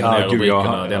dominerar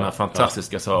rubrikerna. Denna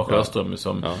fantastiska Sara Sjöström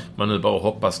som man nu bara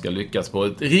hoppas ska lyckas på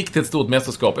ett riktigt stort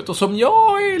mästerskapet. Och som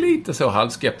jag är lite så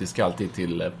halvskeptisk alltid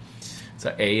till så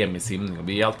EM i simning.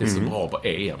 Vi är alltid så bra på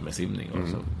EM med simning. Och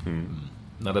så.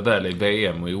 När det väl är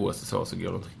VM och OS så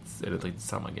är det inte riktigt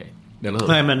samma grej.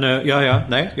 Nej, men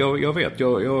jag vet.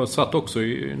 Jag satt också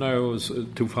när jag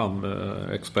tog fram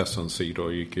Expressens sidor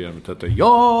och gick igenom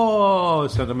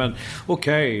detta. Men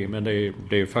okej, men det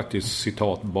är faktiskt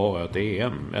citat bara ett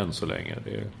EM än så länge.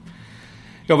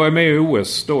 Jag var med i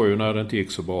OS då ju när det inte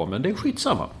gick så bra, men det är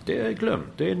skitsamma. Det är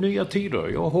glömt. Det är nya tider.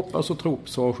 Jag hoppas och tror på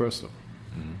Sara Sjöström.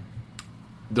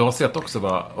 Du har sett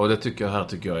också och det tycker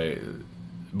jag är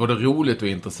både roligt och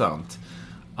intressant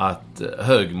att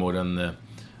Högmo, den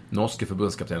norske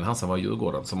förbundskaptenen, han som var i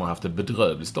Djurgården, som har haft en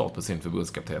bedrövlig start på sin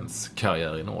förbundskaptens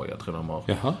karriär i Norge. Jag tror de har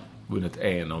vunnit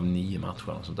 1 av 9 matcher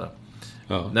och sånt där.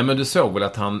 Ja. Nej, men du såg väl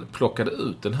att han plockade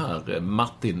ut den här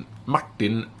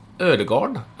Martin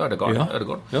Ödegaard.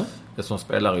 Ja. Det som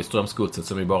spelar i Strömsgodset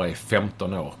som ju bara är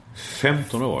 15 år.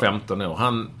 15 år? 15 år.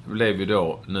 Han blev ju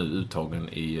då nu uttagen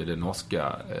i den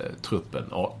norska truppen,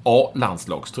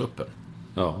 A-landslagstruppen.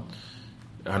 Ja.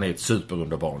 Han är ett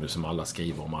superunderbarn som alla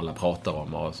skriver om, alla pratar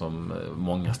om och som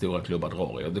många stora klubbar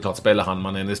drar i. Det är klart, spelar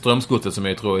man i Strömsgodset som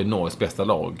jag tror är Norges bästa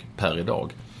lag per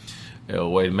idag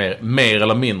och är mer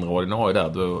eller mindre ordinarie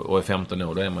där och är 15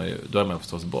 år, då är man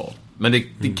förstås bra. Men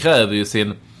det kräver ju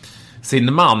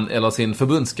sin man eller sin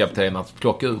förbundskapten att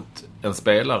plocka ut en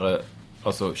spelare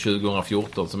alltså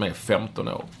 2014 som är 15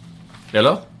 år.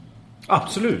 Eller?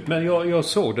 Absolut, men jag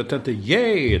såg det,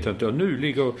 tänkte nu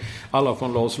ligger alla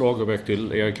från Lars Lagerbäck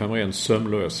till Erik Hamrén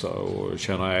sömnlösa och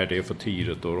känner att det är för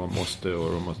tidigt och de måste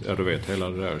ja, du vet, hela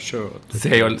det där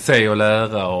köret. Se och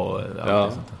lära och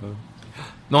allt sånt där.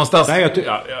 Någonstans,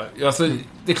 alltså,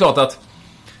 det är klart att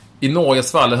i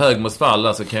Norges fall, Högmos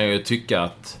fall, så kan jag ju tycka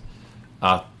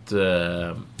att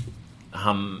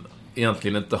han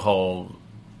egentligen inte har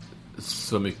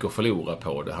så mycket att förlora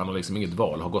på det. Han har liksom inget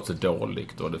val, har gått så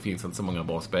dåligt och det finns inte så många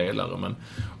bra spelare. Men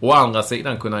å andra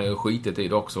sidan kunde han ju skitit i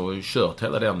det också och kört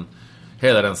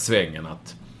hela den svängen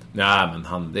att nej,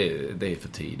 men det är för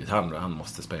tidigt. Han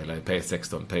måste spela i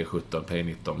P16, P17,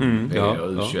 P19,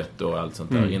 U21 och allt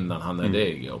sånt där innan han är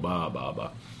det och bara.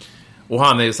 Och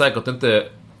han är ju säkert inte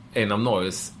en av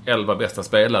Norges 11 bästa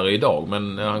spelare idag,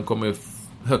 men han kommer ju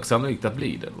högst sannolikt att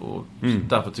bli det. Och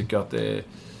därför tycker jag att det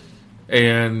är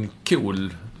en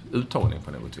cool uttagning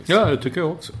på något vis. Ja, det tycker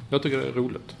jag också. Jag tycker det är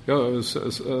roligt. Jag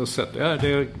har sett,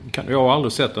 jag har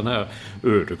aldrig sett den här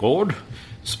Ödegaard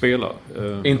spela.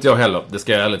 Inte jag heller, det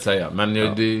ska jag ärligt säga. Men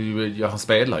han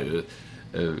spelar ju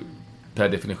per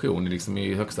definition liksom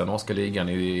i högsta norska ligan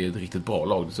i ett riktigt bra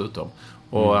lag dessutom.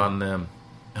 Och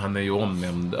han är ju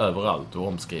omnämnd överallt och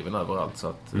omskriven överallt, så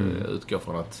att utgår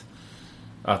från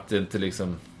att det inte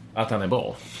liksom att han är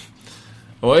bra.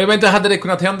 Och jag vet inte, hade det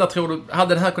kunnat hända, tror du?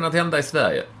 Hade det här kunnat hända i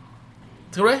Sverige?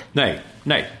 Tror du det?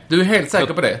 Nej. Du är helt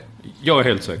säker på det? Jag är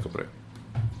helt säker på det.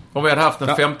 Om vi hade haft en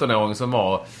 15-åring som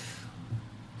var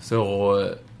så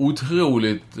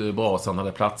otroligt bra som han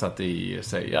hade platsat i,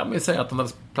 säg att han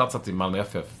hade platsat i Malmö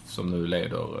FF som nu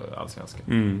leder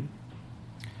allsvenskan.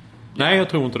 Nej, jag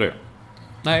tror inte det.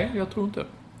 Nej, jag tror inte.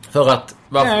 För att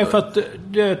för att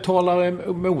det talar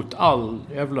emot all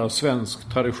jävla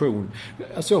svensk tradition.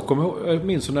 Alltså jag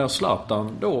minns när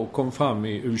Zlatan då kom fram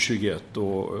i U21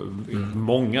 och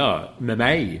många med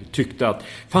mig tyckte att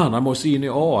fan, han måste in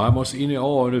i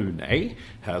A nu. Nej,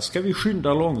 här ska vi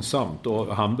skynda långsamt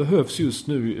och han behövs just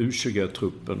nu i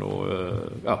U21-truppen och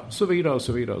så vidare och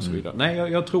så vidare och så vidare. Nej,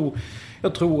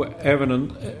 jag tror även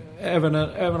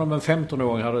om en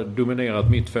 15-åring hade dominerat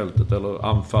mittfältet eller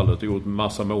anfallet och gjort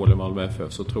massa mål i Malmö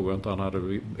FF, så tror jag inte han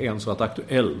hade ens varit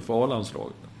aktuell för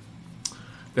A-landslaget.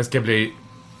 Det ska bli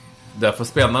därför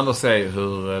spännande att se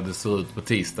hur det ser ut på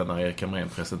tisdag när Erik Hamrén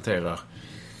presenterar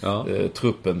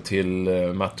truppen till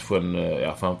matchen.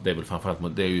 Det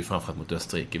är ju framförallt mot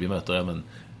Österrike. Vi möter även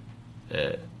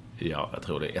jag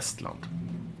tror det är Estland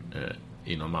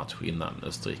i någon match innan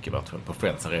Österrike-matchen på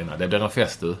Friends Arena. Det blir en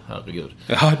fest, herregud.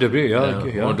 Ja, det blir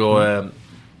ja. Och då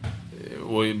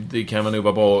och det kan väl nog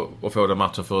vara bra att få den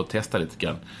matchen för att testa lite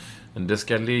grann. Men det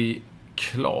ska bli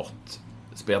klart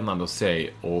spännande att se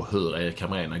och hur Erik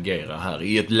Hamrén agerar här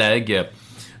i ett läge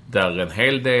där en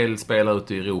hel del spelare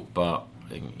ute i Europa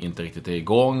inte riktigt är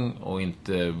igång och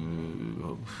inte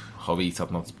har visat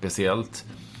något speciellt.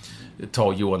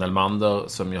 Ta Johan Elmander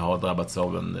som ju har drabbats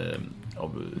av en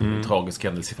tragisk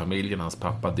händelse i familjen. Hans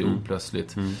pappa dog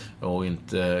plötsligt och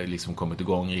inte liksom kommit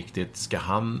igång riktigt.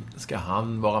 Ska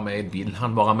han vara med? Vill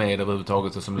han vara med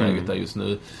överhuvudtaget så som läget är just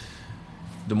nu?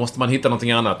 Då måste man hitta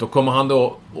någonting annat. Då kommer han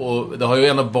då, och det har ju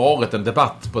ändå varit en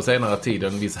debatt på senare tid,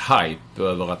 en viss hype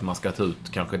över att man ska ta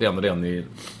ut kanske den och den i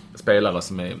spelare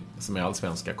som är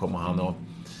allsvenska.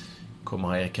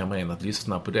 Kommer Erik Hamrén att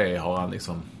lyssna på det?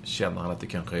 Känner han att det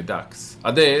kanske är dags?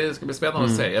 Ja, det ska bli spännande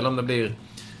att se. Eller om det blir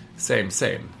same.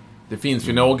 Det finns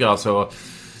ju några, så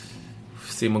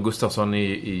Simon Gustafsson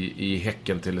i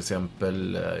Häcken till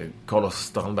exempel, Carlos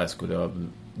Strandberg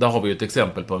där har vi ett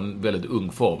exempel på en väldigt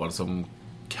ung forward som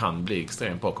kan bli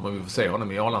extremt bra. Kommer vi få se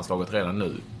honom i A-landslaget redan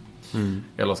nu?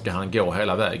 Eller ska han gå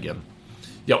hela vägen?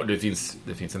 Ja, det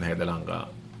finns en hel del andra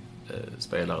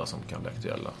spelare som kan bli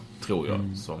aktuella, tror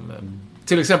jag. Som,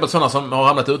 till exempel sådana som har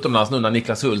hamnat utomlands nu när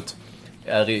Niklas Hult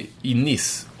är i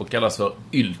Nice och kallas för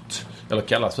Ylt. Eller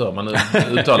kallas för, man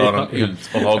uttalar honom Ylt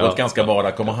och har gått ganska bra.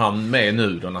 Där kommer han med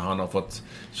nu då när han har fått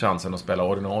chansen att spela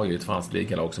ordinarie i ett franskt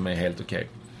ligalag som är helt okej.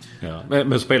 Ja.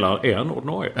 Men spelar en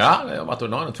ordinarie? Ja, jag har varit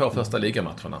ordinarie de 2 första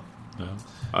ligamatcherna.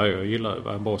 Ja, jag gillar att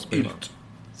vara en bra spelare.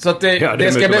 Så att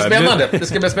det ska bli spännande. Det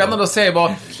ska bli spännande att se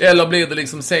vad... Eller blir det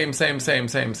liksom same,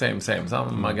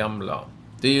 samma gamla.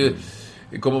 Det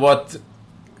kommer vara ett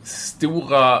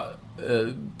stora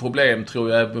problem,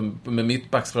 tror jag, med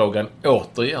mittbacksfrågan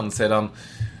återigen sedan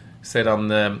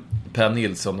Per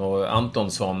Nilsson och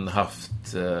Antonsson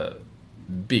haft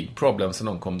big problem sen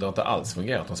de kom. Det har inte alls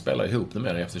fungerat. De spelar ihop nu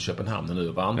mer efter Köpenhamn nu.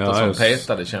 Var Antonsson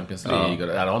petade Champions League och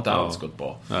det har inte alls gått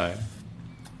bra. Nej.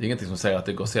 Det är ingenting som säger att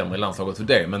det går sämre i landslaget för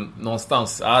det, men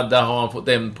någonstans, där har han fått,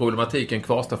 den problematiken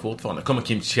kvarstår fortfarande. Kommer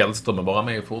Kim Källström att vara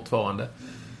med fortfarande?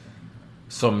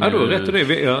 Som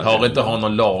har inte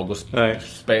någon lag och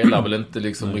spelar väl inte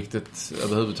liksom riktigt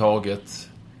överhuvudtaget.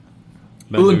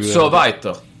 Und so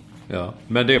weiter. Ja,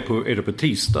 men är det på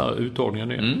tisdag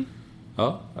uttagningen är?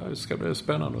 Ja, det ska bli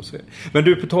spännande att se. Men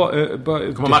du,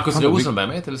 kommer Marcus Rosenberg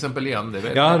med till exempel igen? Det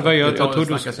vet jag tror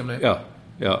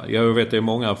jag vet det är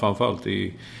många, framförallt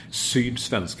i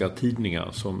sydsvenska tidningar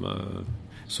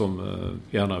som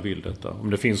gärna vill detta. Om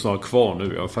det finns några kvar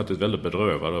nu, jag är faktiskt väldigt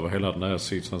bedrövad över hela den här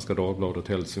Sydsvenska Dagbladet,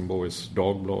 Helsingborgs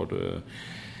Dagblad.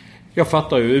 Jag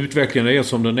fattar ju, utvecklingen är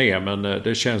som den är, men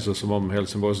det känns som om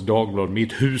Helsingborgs Dagblad,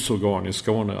 mitt husorgan i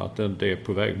Skåne, att det är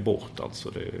på väg bort. Alltså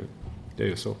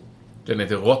det är så. Den är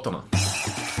till råttorna.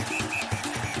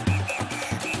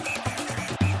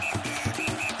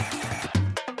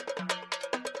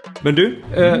 Men du,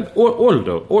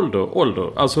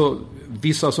 ålder. Alltså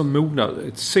vissa som mognar.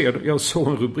 Jag såg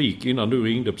en rubrik innan du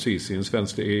ringde precis i en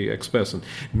svensk i Expressen.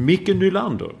 Micke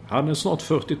Nylander, han är snart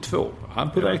 42. Han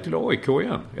är på väg till AIK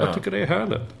igen. Jag tycker det är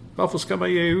härligt. Varför ska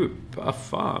man ge upp?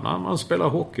 Fan, när man spelar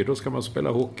hockey, då ska man spela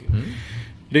hockey.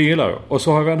 Det gillar jag. Och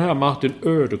så har vi den här Martin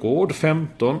Ödegård,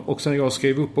 15. Och sen jag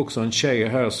skrev upp också en tjej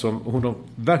här som hon har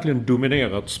verkligen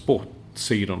dominerat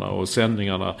sportsidorna och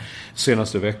sändningarna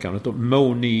senaste veckan.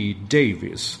 Moni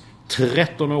Davis.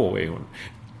 13 år är hon.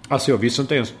 Alltså jag visste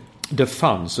inte ens det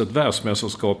fanns ett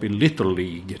världsmästerskap i Little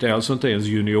League. Det är alltså inte ens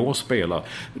juniorspelare.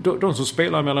 De som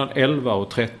spelar mellan 11 och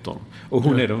 13. Och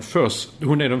hon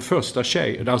är den första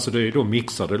tjejen. Alltså det är då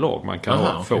mixade lag man kan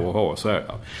ha så här.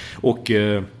 Och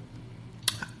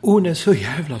hon är så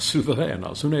jävla suverän.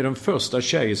 Alltså hon är den första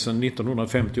tjejen sedan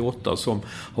 1958 som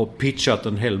har pitchat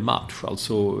en hel match.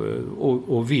 Alltså,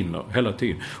 och vinner hela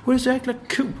tiden. Hon är så jäkla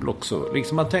cool också.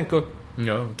 Liksom man tänker...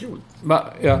 Ja, cool.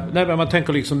 Man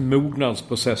tänker liksom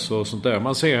mognadsprocesser och sånt där.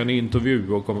 Man ser en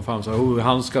intervju och kommer fram så här, hur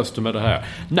handskas du med det här?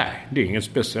 Nej, det är inget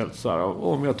speciellt. Så här,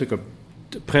 om jag tycker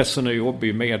pressen är jobbig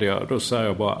i media, då säger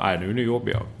jag bara, nej, nu är ni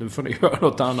jobbiga. Nu får ni göra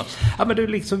något annat. Ja, men det är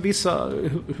liksom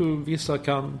hur vissa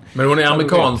kan... Men hon är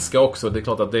amerikanska också. Det är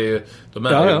klart att de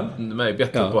är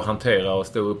bättre på att hantera och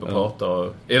stå upp och prata.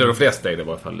 Eller de flesta är det i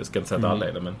varje fall. Det ska inte säga att alla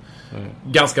är det, men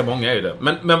ganska många är det.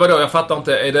 Men vadå, jag fattar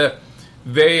inte. Är det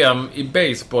VM i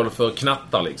baseball för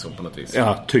knattar liksom på något vis?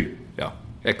 Ja, typ. Ja,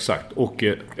 exakt. Och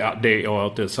jag har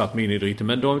inte satt mig in i det riktigt.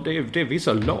 Men det är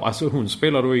vissa lag. Alltså hon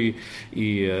spelar då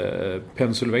i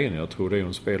Pennsylvania, jag tror det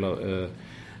hon spelar.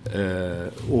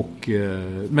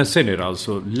 Men sen är det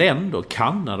alltså länder,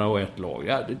 Kanada och ett lag.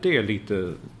 Ja, det är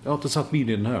lite... Jag har inte satt mig in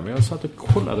i den här, men jag satt och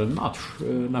kollade en match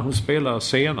när hon spelade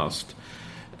senast.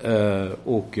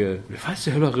 Och det är faktiskt så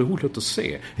jävla roligt att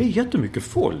se. Det är jättemycket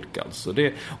folk alltså.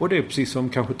 Och det är precis som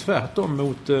kanske tvärtom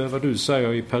mot vad du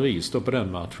säger i Paris då på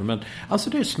den matchen. Men alltså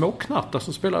det är småknattar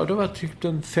som spelar. Det var typ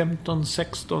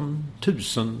 15-16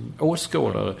 000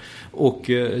 åskådare. Och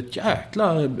ett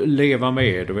jäkla leva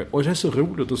med. Och det är så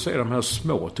roligt att se de här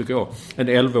små, tycker jag. En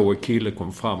 11-årig kille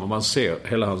kom fram och man ser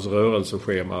hela hans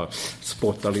rörelseschema,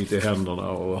 spotta lite i händerna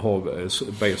och ha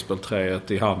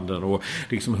baseballträet i handen och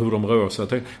liksom hur de rör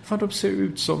sig. Fan, de ser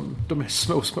ut som de är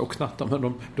små knattar, men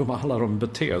de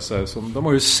beter sig som... De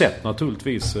har ju sett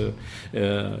naturligtvis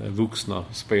vuxna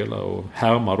spela och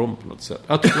härma dem på något sätt.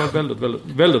 Jag tycker det var väldigt, väldigt,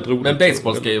 väldigt roligt. Men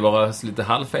baseball ska ju vara lite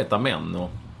halvfeta män och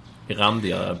i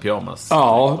randiga pyjamas.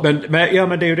 Ja, men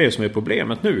det är ju det som är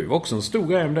problemet nu. Också en stor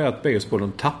grej om det är att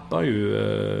baseballen tappar ju...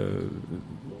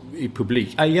 i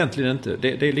publik. Egentligen inte.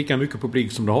 Det är lika mycket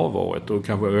publik som det har varit och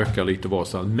kanske ökar lite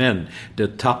varstans. Men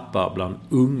det tappar bland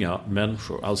unga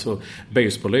människor. Alltså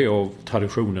baseball är av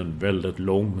traditionen väldigt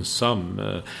långsam.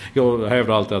 Jag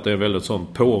hävdar alltid att det är väldigt sån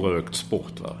pårökt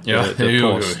sport. Va? Ja,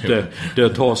 det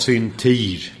tar sin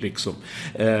tid liksom.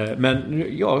 Men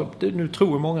nu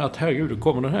tror många att herregud, det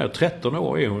kommer den här 13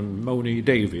 år är hon, Moni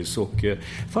Davis, och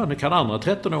fan, det kan andra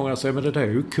 13-åringar säga, men det där är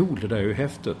ju cool, det där är ju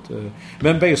häftigt.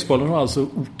 Men baseballen har alltså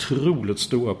otroligt otroligt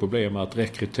stora problem med att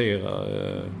rekrytera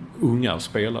unga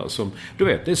spelare som, du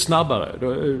vet, det är snabbare.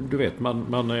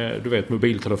 Du vet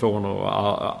mobiltelefoner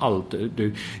och allt,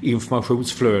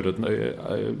 informationsflödet,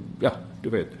 ja,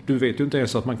 du vet ju inte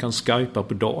ens att man kan skypa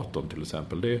på datorn till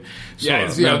exempel. Det är så, ja,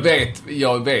 alltså,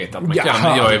 jag vet att man kan,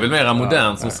 men jag är väl mer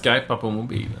modern som skypar på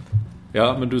mobilen.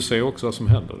 Ja, men du ser också vad som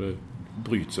händer. Det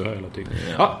bryts ju hela tiden.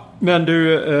 Ja, men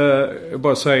du,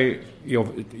 bara säg,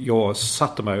 jag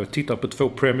satte mig och tittade på 2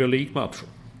 Premier League-matcher.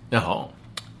 Jaha.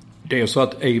 Det är så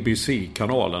att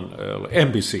ABC-kanalen, eller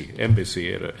NBC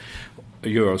är det,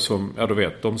 gör som, ja du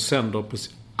vet, de sänder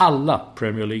precis alla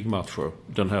Premier League-matcher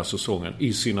den här säsongen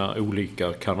i sina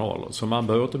olika kanaler. Så man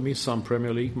behöver inte missa en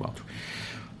Premier League-match.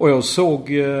 Och jag såg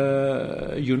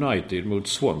United mot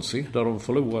Swansea där de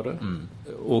förlorade.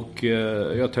 Och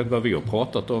jag tänkte vad vi har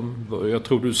pratat om. Jag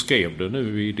tror du skrev det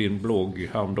nu i din blogg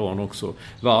häromdagen också.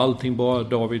 Var allting bara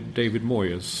David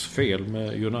Moyes fel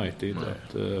med United?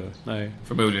 Nej.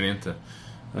 Förmodligen inte.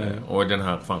 Och den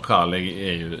här Van Gaal är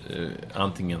ju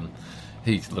antingen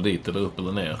hit eller dit eller upp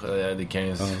eller ner. Det kan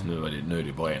ju, nu är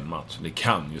det bara en match. Det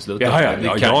kan ju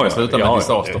sluta sluta med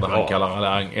disaster där han kallar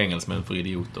alla engelsmän för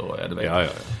idioter.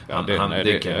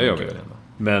 Det kan jag vet.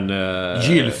 Men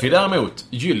Gylfi däremot.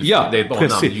 Det är bara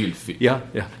namn Gylfi. Ja.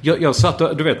 Jag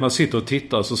satt, du vet, man sitter och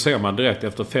tittar så ser man direkt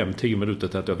efter 5-10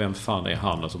 minuter att vem fan är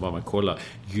han, och så bara man kollar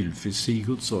Gylfi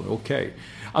Sigurdsson. Okej.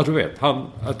 Ja, du vet,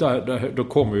 då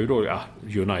kommer ju då,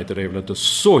 United är väl inte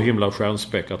så himla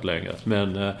stjärnspäckat längre,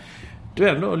 men det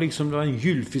är ändå liksom, det var en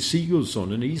Gylfi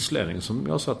Sigurdsson, en islänning som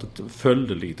jag satt och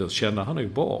följde lite och kände, han är ju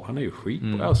bra, han är ju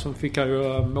skitbra. Så fick han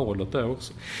göra målet där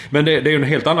också. Men det är ju en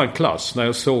helt annan klass. När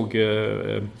jag såg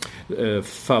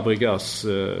Fabregas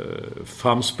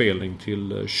framspelning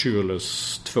till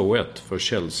Schürrles 2-1 för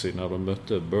Chelsea när de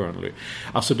mötte Burnley.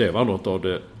 Alltså det var något av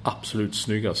det absolut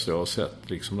snyggaste jag har sett.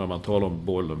 Liksom när man talar om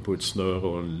bollen på ett snöre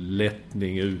och en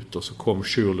lättning ut, och så kom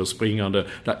Schürrle springande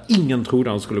där ingen trodde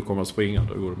han skulle komma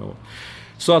springande och gjorde mål.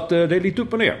 Så att det är lite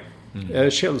upp och ner.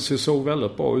 Chelsea såg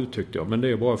väldigt bra ut tyckte jag, men det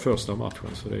är bara första matchen,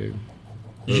 så det är ju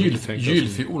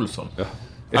Gylfi Olsson. Ja.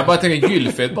 Jag bara tänker,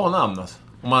 Gylfi är ett bra namn alltså.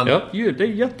 Ja, det är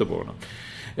jättebra namn.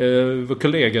 Vår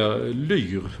kollega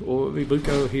Lyr, och vi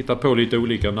brukar hitta på lite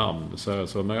olika namn så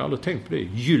men jag har aldrig tänkt på det.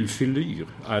 Gylfi Lyr,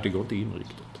 det går inte in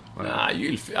riktigt.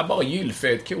 Nej, bara Gylfi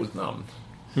är ett coolt namn.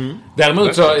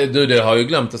 Däremot så, det har jag ju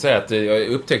glömt att säga att jag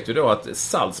upptäckte då att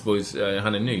Salzburg,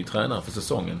 han är ny tränare för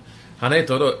säsongen. Han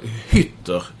heter då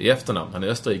Hütter i efternamn. Han är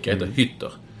Österrike, heter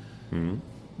Hütter.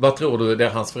 Vad tror du det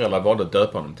hans föräldrar valde att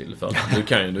döpa honom till för? Du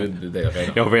kan ju det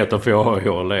redan. Jag vet att jag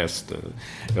har läst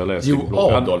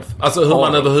Adolf. Alltså hur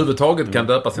man överhuvudtaget kan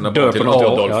döpa sina barn till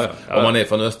Adolf. Om man är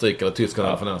från Österrike eller Tyskland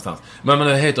eller från någonstans. Men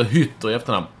man heter Hütter i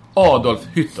efternamn. Adolf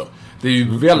Hütter. Det är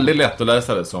ju väldigt lätt att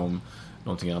läsa det som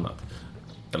någonting annat.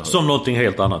 Som någonting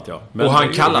helt annat, ja. Men och han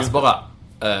kallas bara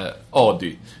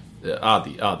Adi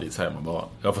säger man bara.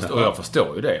 Jag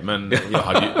förstår ju det. Men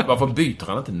varför byter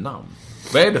han inte namn?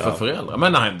 Vad är det för föräldrar?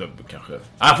 Men nej, kanske.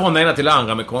 Jag får en ena till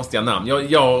andra med konstiga namn.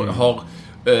 Jag har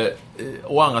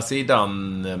å andra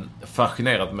sidan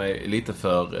fascinerat mig lite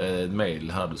för ett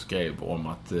mejl här du skrev om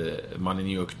att man i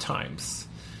New York Times,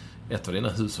 ett av dina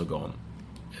husorgan,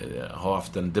 har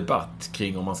haft en debatt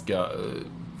kring om man ska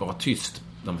vara tyst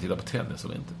när man tittar på tennis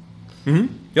eller inte.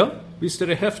 Ja, visst är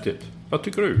det häftigt. Vad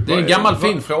tycker du? Det är en gammal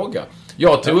fin fråga.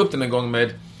 Jag tog upp den en gång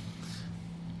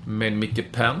med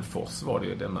Micke Pernfors, var det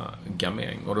ju denna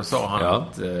gamäng. Och då sa han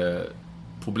att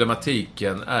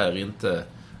problematiken är inte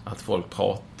att folk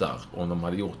pratar om de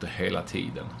hade gjort det hela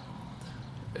tiden.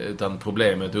 Utan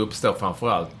problemet uppstår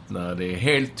framförallt när det är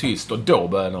helt tyst, och då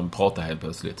börjar de prata helt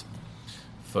plötsligt.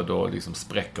 För då liksom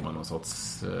spräcker man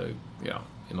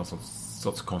någon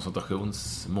sorts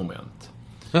koncentrationsmoment.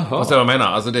 Vad jag menar?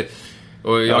 Alltså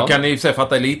och jag kan i och för sig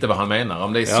fatta lite vad han menar.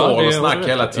 Om det är sorg och snack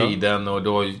hela tiden, och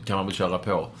då kan man väl köra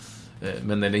på.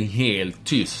 Men när det är helt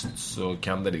tyst så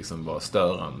kan det liksom vara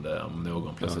störande om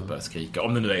någon plötsligt börjar skrika.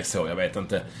 Om det nu är så, jag vet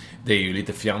inte. Det är ju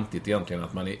lite fjantigt egentligen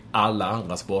att man i alla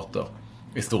andra sporter,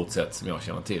 i stort sett som jag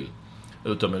känner till,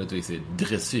 utom möjligtvis i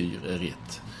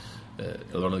dressyrritt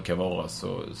eller vad det kan vara,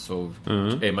 så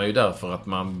är man ju där för att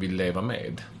man vill leva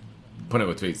med på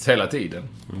något vis hela tiden.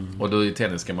 Och då i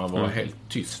tennis ska man vara helt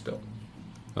tyst då.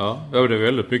 Ja, det är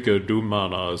väldigt mycket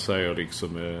domarna säger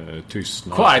liksom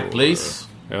tystnad. Quiet please.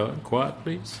 Ja, quiet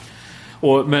please.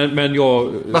 Men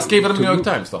jag... Vad skriver de i New York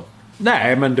Times då?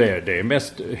 Nej, men det är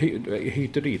mest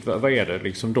hit och dit. Vad är det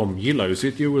liksom? De gillar ju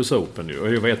sitt US Open nu.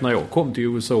 Och jag vet när jag kom till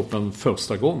US Open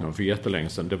första gången för jättelänge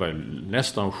sedan, det var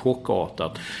nästan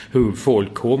chockartat hur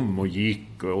folk kom och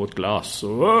gick och åt glass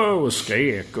och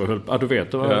skrek och höll. Ja, du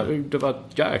vet, det var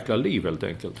ett jäkla liv helt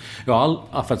enkelt. Jag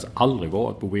har faktiskt aldrig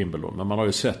varit på Wimbledon, men man har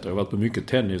ju sett det. Jag har varit på mycket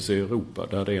tennis i Europa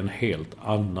där det är en helt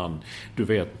annan, du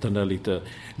vet, den där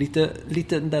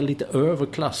lite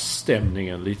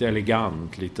överklassstämningen, lite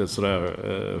elegant, lite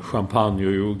sådär champagne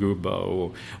och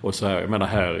jordgubbar och så här. Jag menar,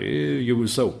 här i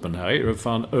US Open, här är det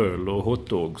fan öl och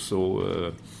hotdogs och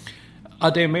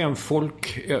ja, det är mer en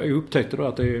jag upptäckte då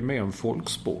att det är mer en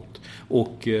folksport.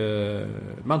 Och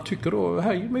man tycker då,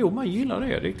 man gillar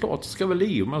det. Det är klart, det ska väl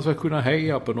i. Man ska kunna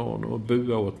heja på någon och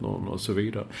bua åt någon och så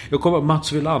vidare. Jag kommer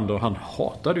Mats Wilander, han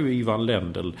hatade ju Ivan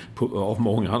Lendl av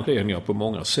många anledningar på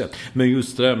många sätt. Men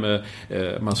just det där med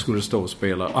man skulle stå och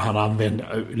spela.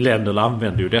 Lendl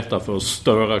använde ju detta för att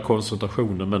störa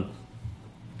koncentrationen, men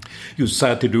just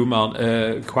säga till domaren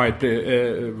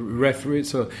referee,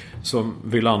 så, som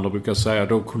Wilander brukar säga,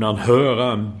 då kunde han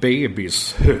höra en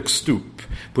bebis högst upp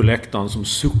på läktaren som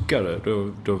suckade.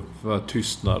 Då var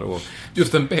tystnad. Och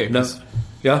just en bebis?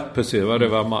 Ja, precis.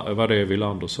 Vad det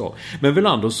Wilander sa. Men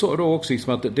Wilander sa då också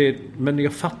liksom att men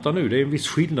jag fattar nu, det är en viss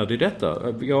skillnad i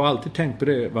detta. Jag har alltid tänkt på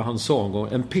det, vad han sa en gång.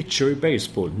 En pitcher i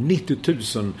baseball, 90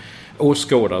 000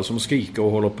 åskådare som skriker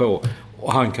och håller på.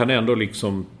 Och han kan ändå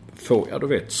liksom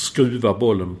skruva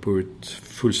bollen på ett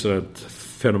fullständigt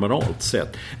fenomenalt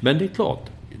sätt. Men det är klart,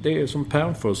 det är som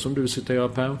Pernfors, som du citerar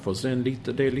Pernfors, det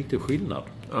är lite skillnad.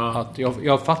 Att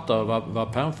jag fattar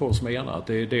vad Pernfors menar, att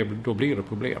då blir det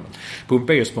problem. På en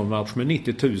baseballmatch med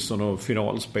 90 000 och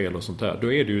finalspel och sånt där,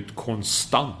 då är det ju ett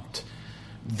konstant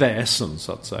väsen,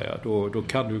 så att säga. Då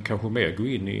kan du kanske mer gå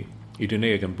in i din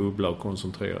egen bubbla och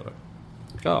koncentrera dig.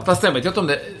 Ja. Fast jag vet inte om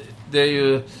det är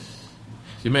ju...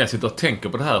 Ju mer jag sitter och tänker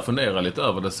på det här och funderar lite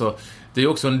över det, så det är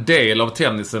också en del av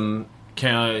tennisen, kan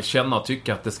jag känna och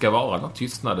tycka, att det ska vara den här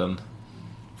tystnaden.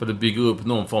 För det bygger upp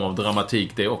någon form av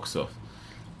dramatik det också.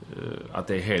 Att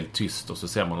det är helt tyst och så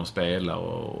ser man dem spela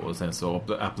och sen så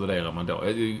applåderar man då.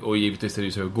 Och givetvis är det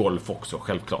ju så golf också,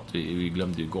 självklart. Jag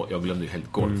glömde ju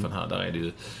helt golfen här.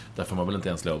 Där får man väl inte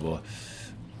ens lov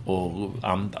att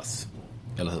andas.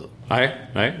 Eller hur?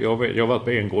 Nej, jag har varit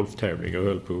med i en golftävling och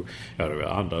höll på, jag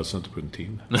andades inte på en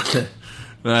timme.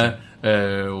 Nej,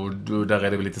 och där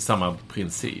är det väl lite samma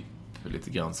princip, lite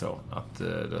grann så, att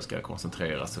det ska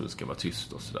koncentreras och det ska vara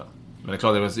tyst och sådär. Men det är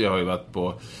klart, jag har ju varit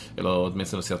på, eller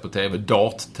åtminstone sett på tv,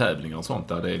 darttävlingar och sånt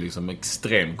där det är liksom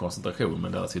extrem koncentration,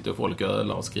 men där sitter folk och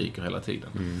ölar och skriker hela tiden.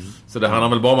 Så det handlar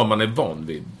väl bara om vad man är van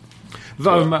vid.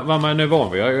 Vad man är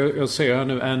van vid. Jag ser här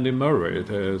nu Andy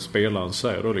Murray, spelaren,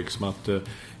 säger då liksom att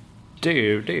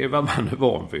det är vad man är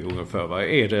van vid ungefär. Va?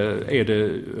 Är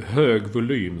det hög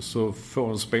volym, så får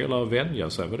en spelare vänja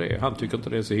sig vid det. Han tycker inte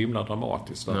det är så himla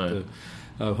dramatiskt att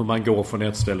hur man går från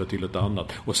ett ställe till ett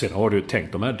annat. Och sen har du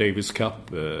tänkt de här Davis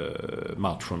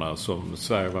Cup-matcherna som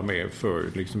Sverige var med för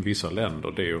liksom vissa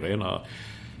länder. Det är ju rena,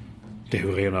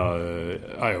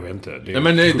 jag vet inte. Ja,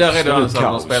 men där är det alltså att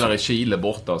de spelar i Chile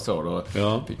borta och så. Då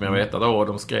fick man veta att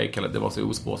de skrek, det var så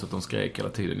osporsigt, de skrek hela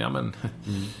tiden. Ja, men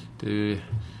det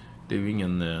är ju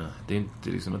ingen, det är inte,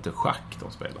 liksom inte schack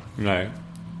de spelar. Nej.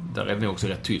 Där är det nog också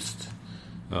rätt tyst.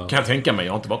 Ja. Kan jag tänka mig,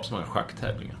 jag har inte varit på så många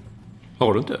schacktävlingar.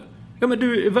 Har du inte? Ja,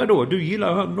 men vadå? Du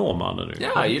gillar norrmannen nu? Ja,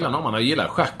 jag gillar norrmannen. Jag gillar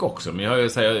schack också. Men jag har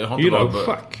inte gillar du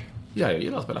schack? Ja, jag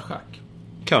gillar att spela schack.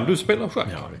 Kan du spela schack?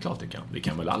 Ja, det är klart det kan. Det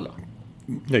kan väl alla.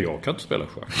 Nej, jag kan inte spela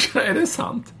schack. Är det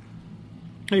sant?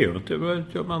 Jag gör inte.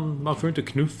 Man får inte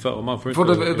knuffa och man får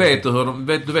inte...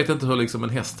 Du vet inte hur liksom en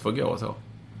häst får gå så?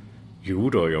 Jo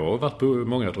då, jag har varit på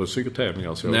många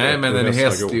dressyrtävlingar. Nej, men en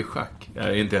häst i schack.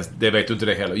 Ja, inte häst, det vet du inte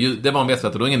det heller. Det var en häst,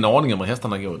 du har ingen aning om hur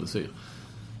hästarna går i dressyr.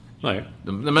 Nej.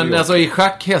 Men alltså i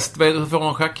schackhäst, hur får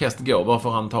en schackhäst gå? Vad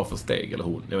får han ta för steg eller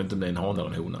hon? Jag vet inte om det är en hane eller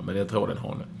en hona, men jag tror det är en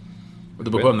hane. Och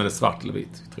det beror på om den är svart eller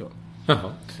vit, tror jag. Jaha,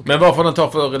 okay. Men vad får den ta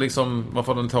för liksom, hur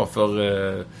får den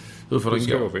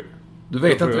gå? Du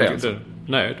vet inte det alltså?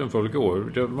 Nej, den får väl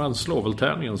gå. Man slår väl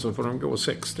tärningen så får den gå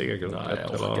 6 steg eller nej,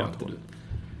 jag orkar inte du.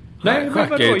 Nej,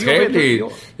 schack är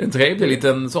en trevlig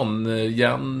liten sån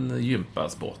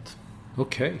hjärngympasport.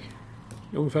 Okej.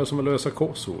 Ungefär som att lösa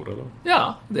korsord, eller?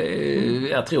 Ja,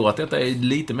 jag tror att detta är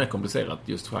lite mer komplicerat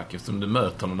just schack, eftersom du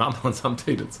möter någon annan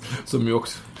samtidigt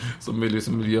som vill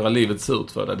liksom göra livet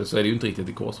surt för dig. Så är det ju inte riktigt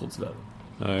i korsordsvärlden.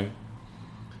 Nej.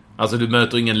 Alltså du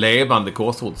möter ingen levande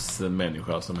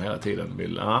korsordsmänniska som hela tiden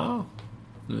vill,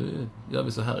 nu gör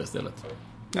vi så här istället.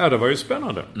 Ja, det var ju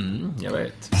spännande. Jag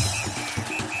vet.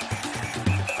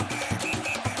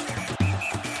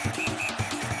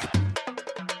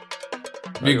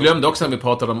 Vi glömde också när vi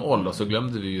pratade om ålder, så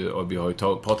glömde vi ju, och vi har ju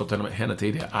pratat om henne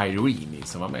tidigare, Irene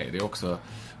som var med. Det är också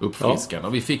uppfriskande.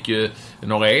 Och vi fick ju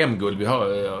några EM-guld. Vi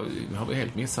har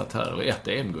helt missat här. Eller ett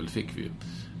EM-guld fick vi ju.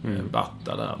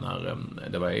 Batta där när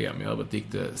det var EM. I övrigt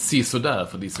gick det sisådär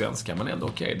för de svenska, men ändå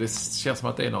okej. Det känns som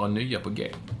att det är några nya på game.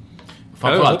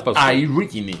 Framförallt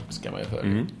Irene ska man ju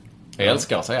följa. Jag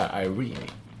älskar att säga Irene.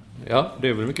 Ja, det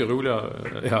är väl mycket roligare.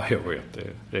 Ja, jag vet.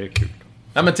 Det är kul.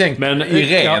 Ja, men tänk, Irene är ju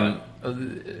Irene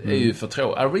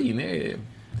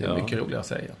är mycket roligare att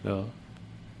säga. Ja.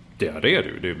 Det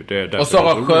är det. Och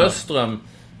Sara Sjöström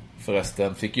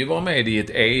förresten fick ju vara med i ett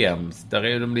EM. Där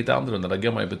är de lite annorlunda. Där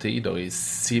går man ju på tider i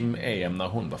sim-EM när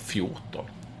hon var 14.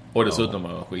 Och dessutom var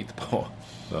hon skitbra.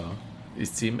 Ja. I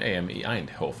sim-EM i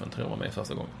Eindhoven tror jag var med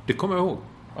första gången. Det kommer jag ihåg.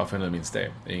 Varför jag nu minns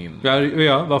det?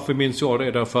 Ja, varför minns jag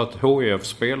det? Därför att HIF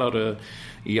spelade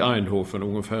i Eindhoven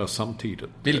ungefär samtidigt.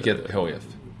 Vilket HIF?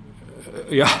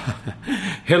 Ja,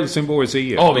 Helsingborgs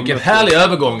IF. Vilken härlig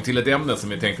övergång till ett ämne som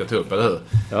vi tänkte ta upp, eller hur?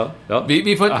 Ja.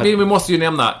 Vi måste ju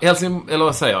nämna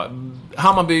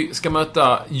Hammarby ska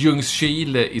möta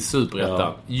Ljungskile i Superettan.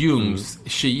 Ja.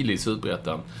 Ljungskile i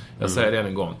Superettan. Jag säger det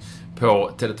en gång.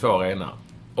 På Tele2 Arena.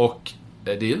 Och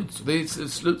det är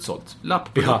slutsålt.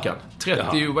 Lapp på luckan.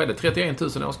 31 000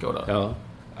 åskådare. Ja,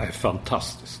 det är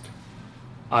fantastiskt.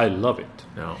 I love it.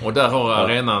 Ja, och där har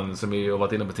arenan, som vi har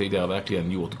varit inne på tidigare,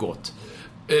 verkligen gjort gott.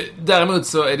 Däremot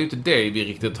så är det inte det vi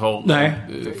riktigt har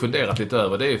funderat lite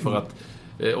över. Det är för att,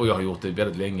 och jag har gjort det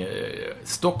väldigt länge,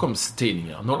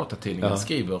 Stockholmstidningar, 08-tidningar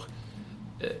skriver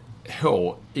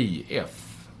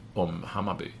HIF om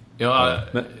Hammarby. Jag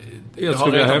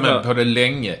har redan med på det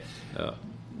länge. Ja.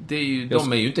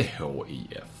 De är ju inte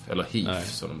HIF eller HIF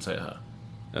som de säger här.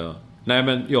 Ja. Nej,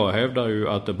 men jag hävdar ju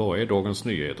att det bara är Dagens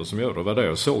Nyheter som gör det. Vad det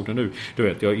jag såg det nu. Du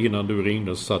vet, innan du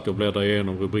ringde så satt jag och bläddrade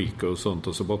igenom rubriker och sånt.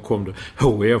 Och så bara kom det,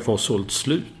 HIF har sålt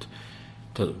slut.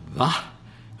 Va?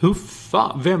 Hur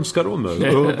fan? Vem ska de möta?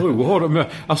 Örebro har de möta.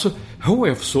 Alltså,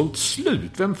 HIF sålt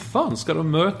slut. Vem fan ska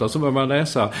de möta? Så börjar man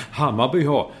läsa, Hammarby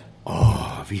har...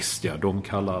 visst ja, de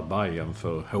kallar Bayern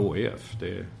för HIF.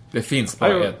 Det finns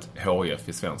bara ett HIF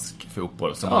i svensk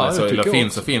fotboll.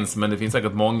 Som finns, men det finns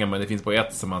säkert många, men det finns bara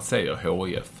ett som man säger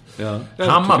HIF. Ja,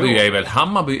 Hammarby är väl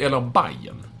Hammarby eller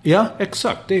Bayern? Ja,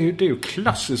 exakt. Det är ju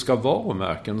klassiska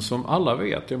varumärken som alla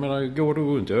vet. Jag menar, går du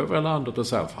runt över landet och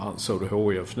säger, fan, så du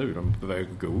HIF nu? De är på väg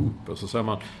att gå upp. Och så säger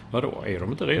man, vadå? Är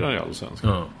de inte redan i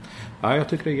Allsvenskan? Ja. Nej, jag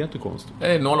tycker det är jättekonstigt. Det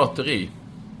är nolllotteri.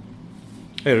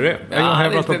 Är det?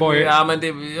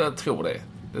 Jag tror det.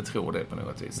 Jag tror det på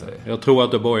något vis. Jag tror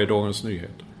att det bara är Dagens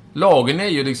Nyheter. Lagen är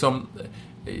ju liksom...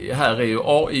 Här är ju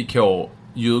AIK,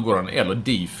 Djurgården eller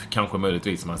DIF kanske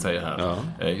möjligtvis som man säger här.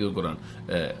 Ja. Djurgården.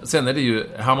 Sen är det ju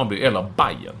Hammarby eller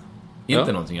Bayern.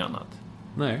 Inte någonting annat.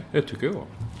 Nej, det tycker jag.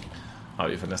 Ja,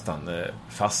 vi får nästan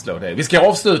fastslå det. Vi ska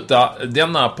avsluta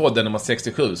denna podden nummer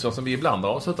 67, så som vi ibland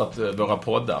har avslutat våra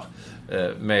poddar,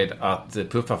 med att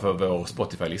puffa för vår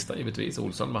Spotify-lista, givetvis.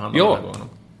 Olsson, vad handlar den här gången om?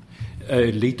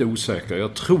 Lite osäker.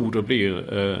 Jag tror det blir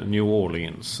New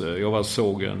Orleans. Jag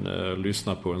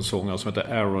lyssna på en sångare som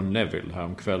heter Aaron Neville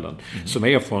häromkvällen. Som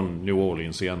är från New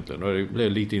Orleans egentligen. Och det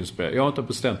blev lite inspirerad. Jag har inte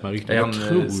bestämt mig riktigt. Jag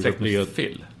tror det blir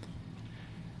Phil.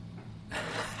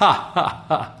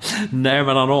 Nej,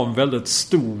 men han har en väldigt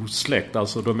stor släkt.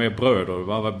 Alltså de är bröder. Det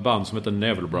var ett band som heter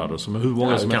Neville Brothers. Som är hur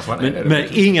många som är. Men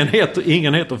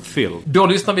ingen heter Phil. Då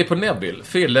lyssnar vi på Neville.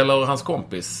 Phil eller hans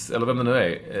kompis, eller vem det nu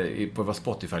är, på vår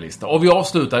Spotify-lista. Och vi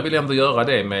avslutar, jag vill ändå göra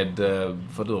det med,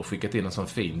 för du har skickat in en sån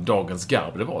fin Dagens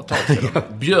Garb. Det var ett tag sedan.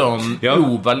 Björn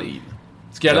O. Wallin.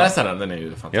 Ska jag läsa den? Den är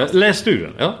ju fantastisk. Läs du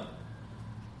den, ja.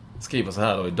 Skriver så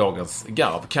här då i Dagens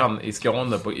Garb. Kan i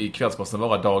Skåne i Kvällsposten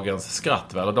vara Dagens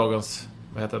Skratt, eller Dagens...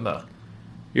 Vad heter den där?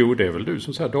 Jo, det är väl du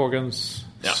som säger Dagens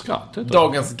Skratt.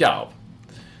 Dagens Garb.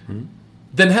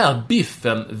 Den här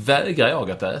biffen vägrar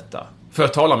jag att äta. För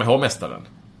jag talar med hovmästaren.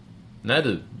 Nej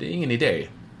du, det är ingen idé.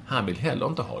 Han vill heller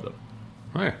inte ha den.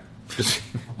 Nej.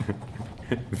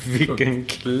 Vilken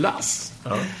klass.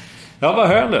 Ja, vad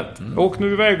härligt. Och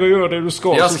nu iväg och gör det du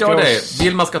ska. Jag ska det.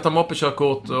 Vilma ska ta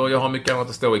moppekörkort och jag har mycket annat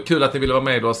att stå i. Kul att ni ville vara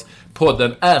med oss.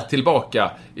 Podden är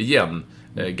tillbaka igen.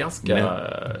 Ganska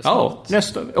snart.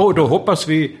 Nästa. Och då hoppas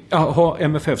vi ha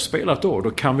MFF spelat då.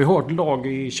 Då kan vi ha ett lag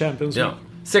i Champions League.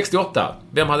 68.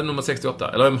 Vem hade nummer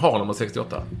 68? Eller vem har nummer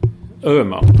 68?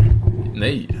 Öhman.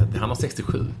 Nej, han har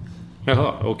 67.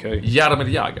 Jaha, okej. Jaromir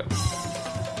Jagr.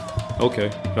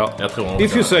 Okej, ja. Jag tror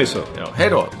If you say so. Ja. Hej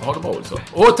då, ha det bra också.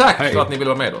 Och tack för att ni ville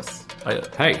vara med oss.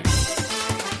 Hej.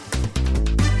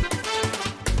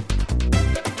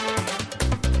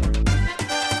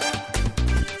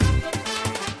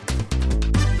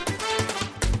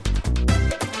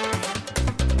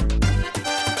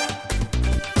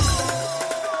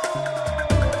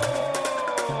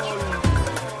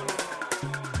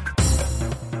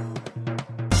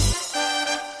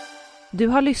 Du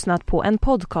har lyssnat på en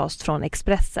podcast från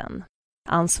Expressen.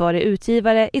 Ansvarig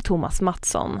utgivare är Thomas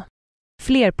Mattsson.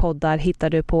 Fler poddar hittar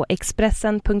du på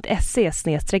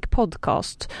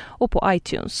expressen.se/podcast och på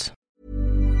iTunes.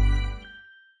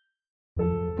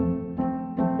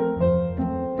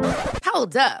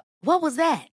 Hold up. What was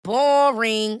that?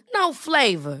 Boring. No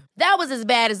flavor. That was as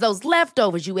bad as those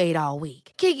leftovers you ate all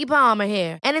week. Keke Palmer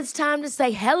here, and it's time to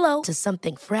say hello to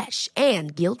something fresh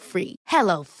and guilt-free.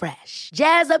 Hello Fresh.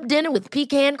 Jazz up dinner with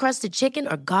pecan-crusted chicken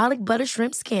or garlic butter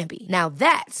shrimp scampi. Now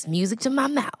that's music to my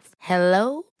mouth.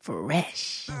 Hello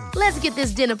Fresh. Let's get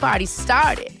this dinner party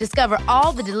started. Discover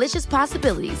all the delicious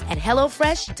possibilities at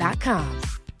hellofresh.com.